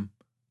album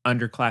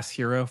Underclass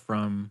Hero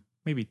from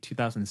maybe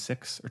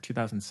 2006 or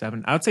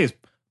 2007, I would say is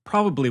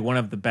probably one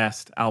of the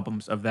best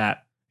albums of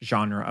that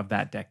genre of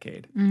that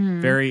decade.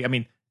 Very, I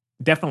mean,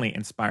 definitely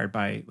inspired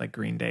by like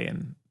Green Day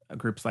and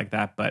groups like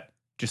that, but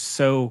just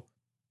so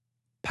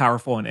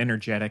powerful and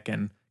energetic.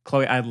 And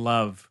Chloe, I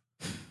love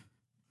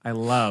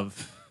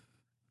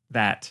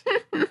that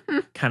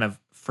kind of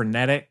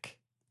frenetic,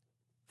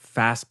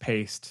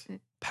 fast-paced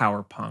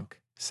power punk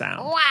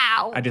sound.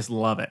 Wow. I just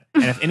love it.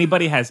 And if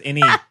anybody has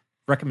any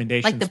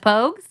recommendations, Like the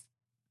Pogues?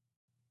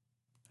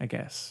 I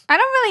guess. I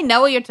don't really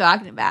know what you're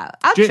talking about.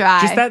 I'll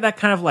try. Just that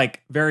kind of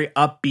like very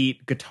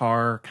upbeat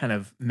guitar kind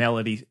of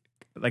melody,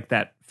 like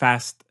that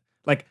fast,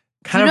 like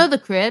kind Do you of. know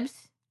the Cribs?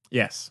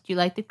 Yes. Do you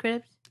like the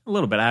Cribs? A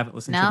little bit. I haven't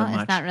listened to No, them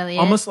much. it's not really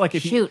almost it? like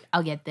if Shoot,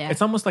 I'll get there.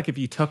 it's almost like if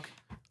you took.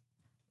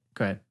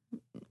 Go ahead.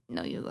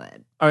 No, you go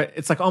ahead.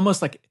 It's like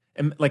almost like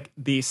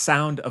the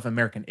sound of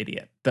American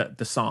Idiot,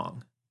 the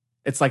song.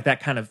 It's like that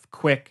kind of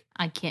quick.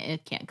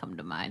 It can't come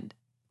to mind.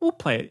 We'll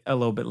play it a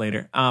little bit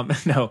later.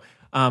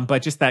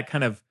 But just that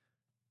kind of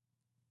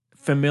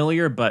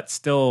familiar but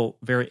still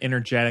very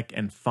energetic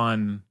and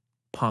fun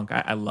punk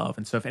I love.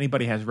 And so if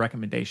anybody has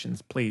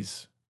recommendations,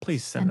 please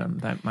send them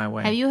that my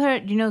way. Have you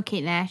heard, do you know who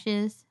Kate Nash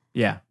is?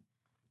 Yeah.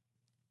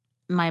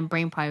 My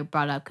brain probably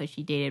brought up because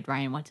she dated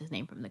Ryan, what's his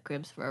name, from the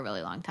Cribs for a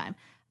really long time.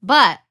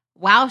 But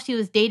while she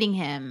was dating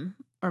him,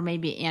 or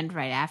maybe and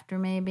right after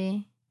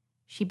maybe,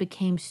 she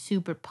became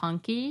super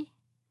punky.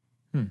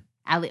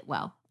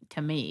 Well,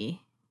 to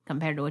me,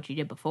 compared to what she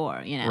did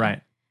before, you know?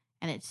 Right.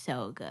 And it's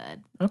so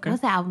good. Okay.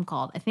 What's the album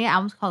called? I think the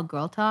album's called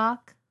Girl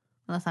Talk,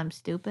 unless I'm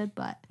stupid,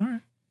 but All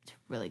right. it's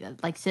really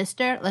good. Like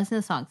Sister, listen to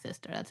the song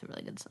Sister. That's a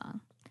really good song.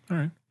 All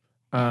right.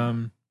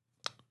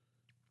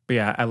 But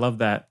yeah, I love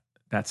that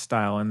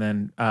style. And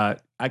then,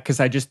 because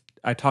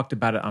I talked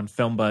about it on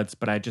Film Buds,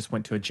 but I just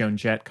went to a Joan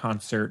Jett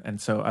concert. And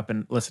so I've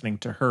been listening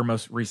to her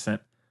most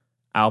recent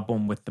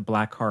album with the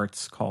Black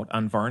Hearts called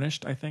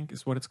Unvarnished, I think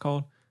is what it's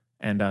called.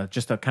 And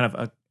just a kind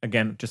of,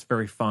 again, just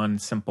very fun,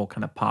 simple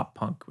kind of pop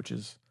punk, which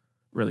is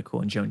really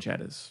cool. And Joan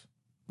Jett is,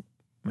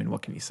 I mean,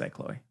 what can you say,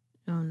 Chloe?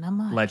 Oh, not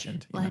much.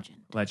 Legend.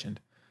 Legend.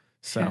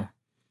 So, Sure.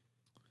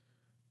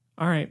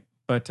 All right.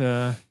 But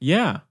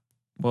yeah,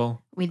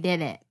 well, We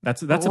did it.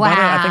 that's about it,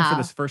 I think, for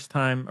this first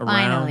time around.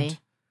 Finally.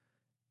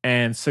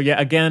 And so, yeah,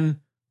 again,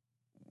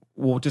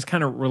 we'll just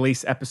kind of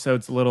release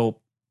episodes a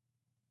little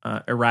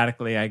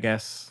erratically, I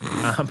guess.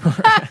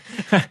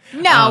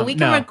 No, we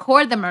can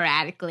record them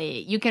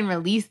erratically. You can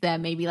release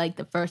them maybe like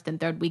the first and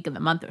third week of the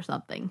month or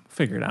something.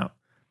 Figure it out.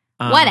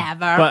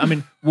 Whatever. But I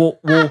mean, we'll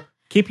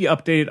keep you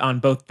updated on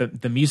both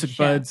the Music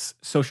Buds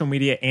social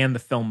media and the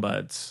Film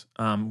Buds.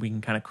 We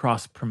can kind of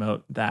cross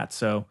promote that.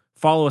 So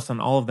follow us on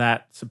all of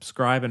that.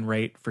 Subscribe and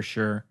rate for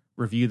sure.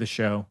 Review the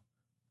show.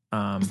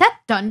 Is that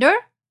thunder?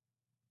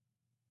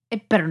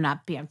 It better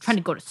not be. I'm trying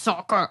to go to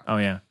soccer. Oh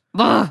yeah.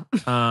 Ugh.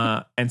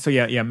 And so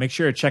yeah, make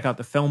sure to check out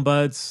the Film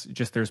Buds.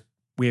 Just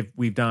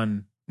we've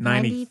done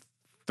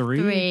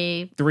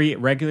 93 3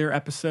 regular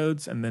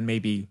episodes and then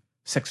maybe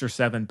 6 or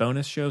 7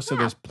 bonus shows. So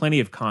there's plenty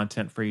of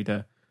content for you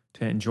to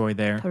enjoy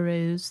there.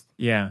 Peruse.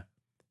 Yeah.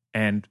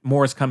 And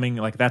more is coming.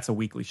 Like that's a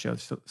weekly show.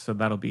 So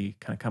that'll be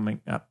kind of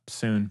coming up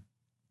soon.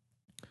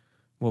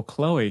 Well,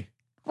 Chloe,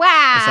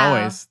 Wow. as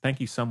always, thank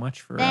you so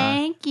much for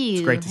Thank you.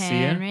 it's great to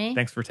Henry. see you.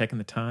 Thanks for taking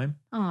the time.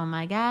 Oh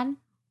my God.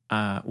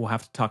 We'll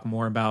have to talk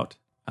more about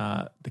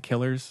the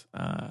Killers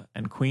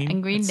and Queen.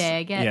 And Green Day,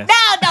 I guess. Yes.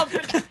 No, don't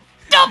forget.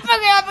 Don't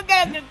forget. I'm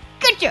going to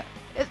get you.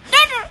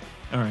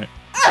 All right.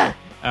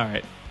 All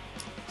right.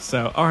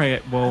 So, all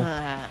right.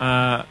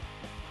 Well,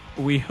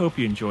 we hope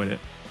you enjoyed it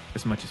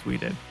as much as we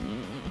did.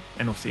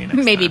 And we'll see you next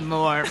time. Maybe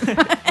more.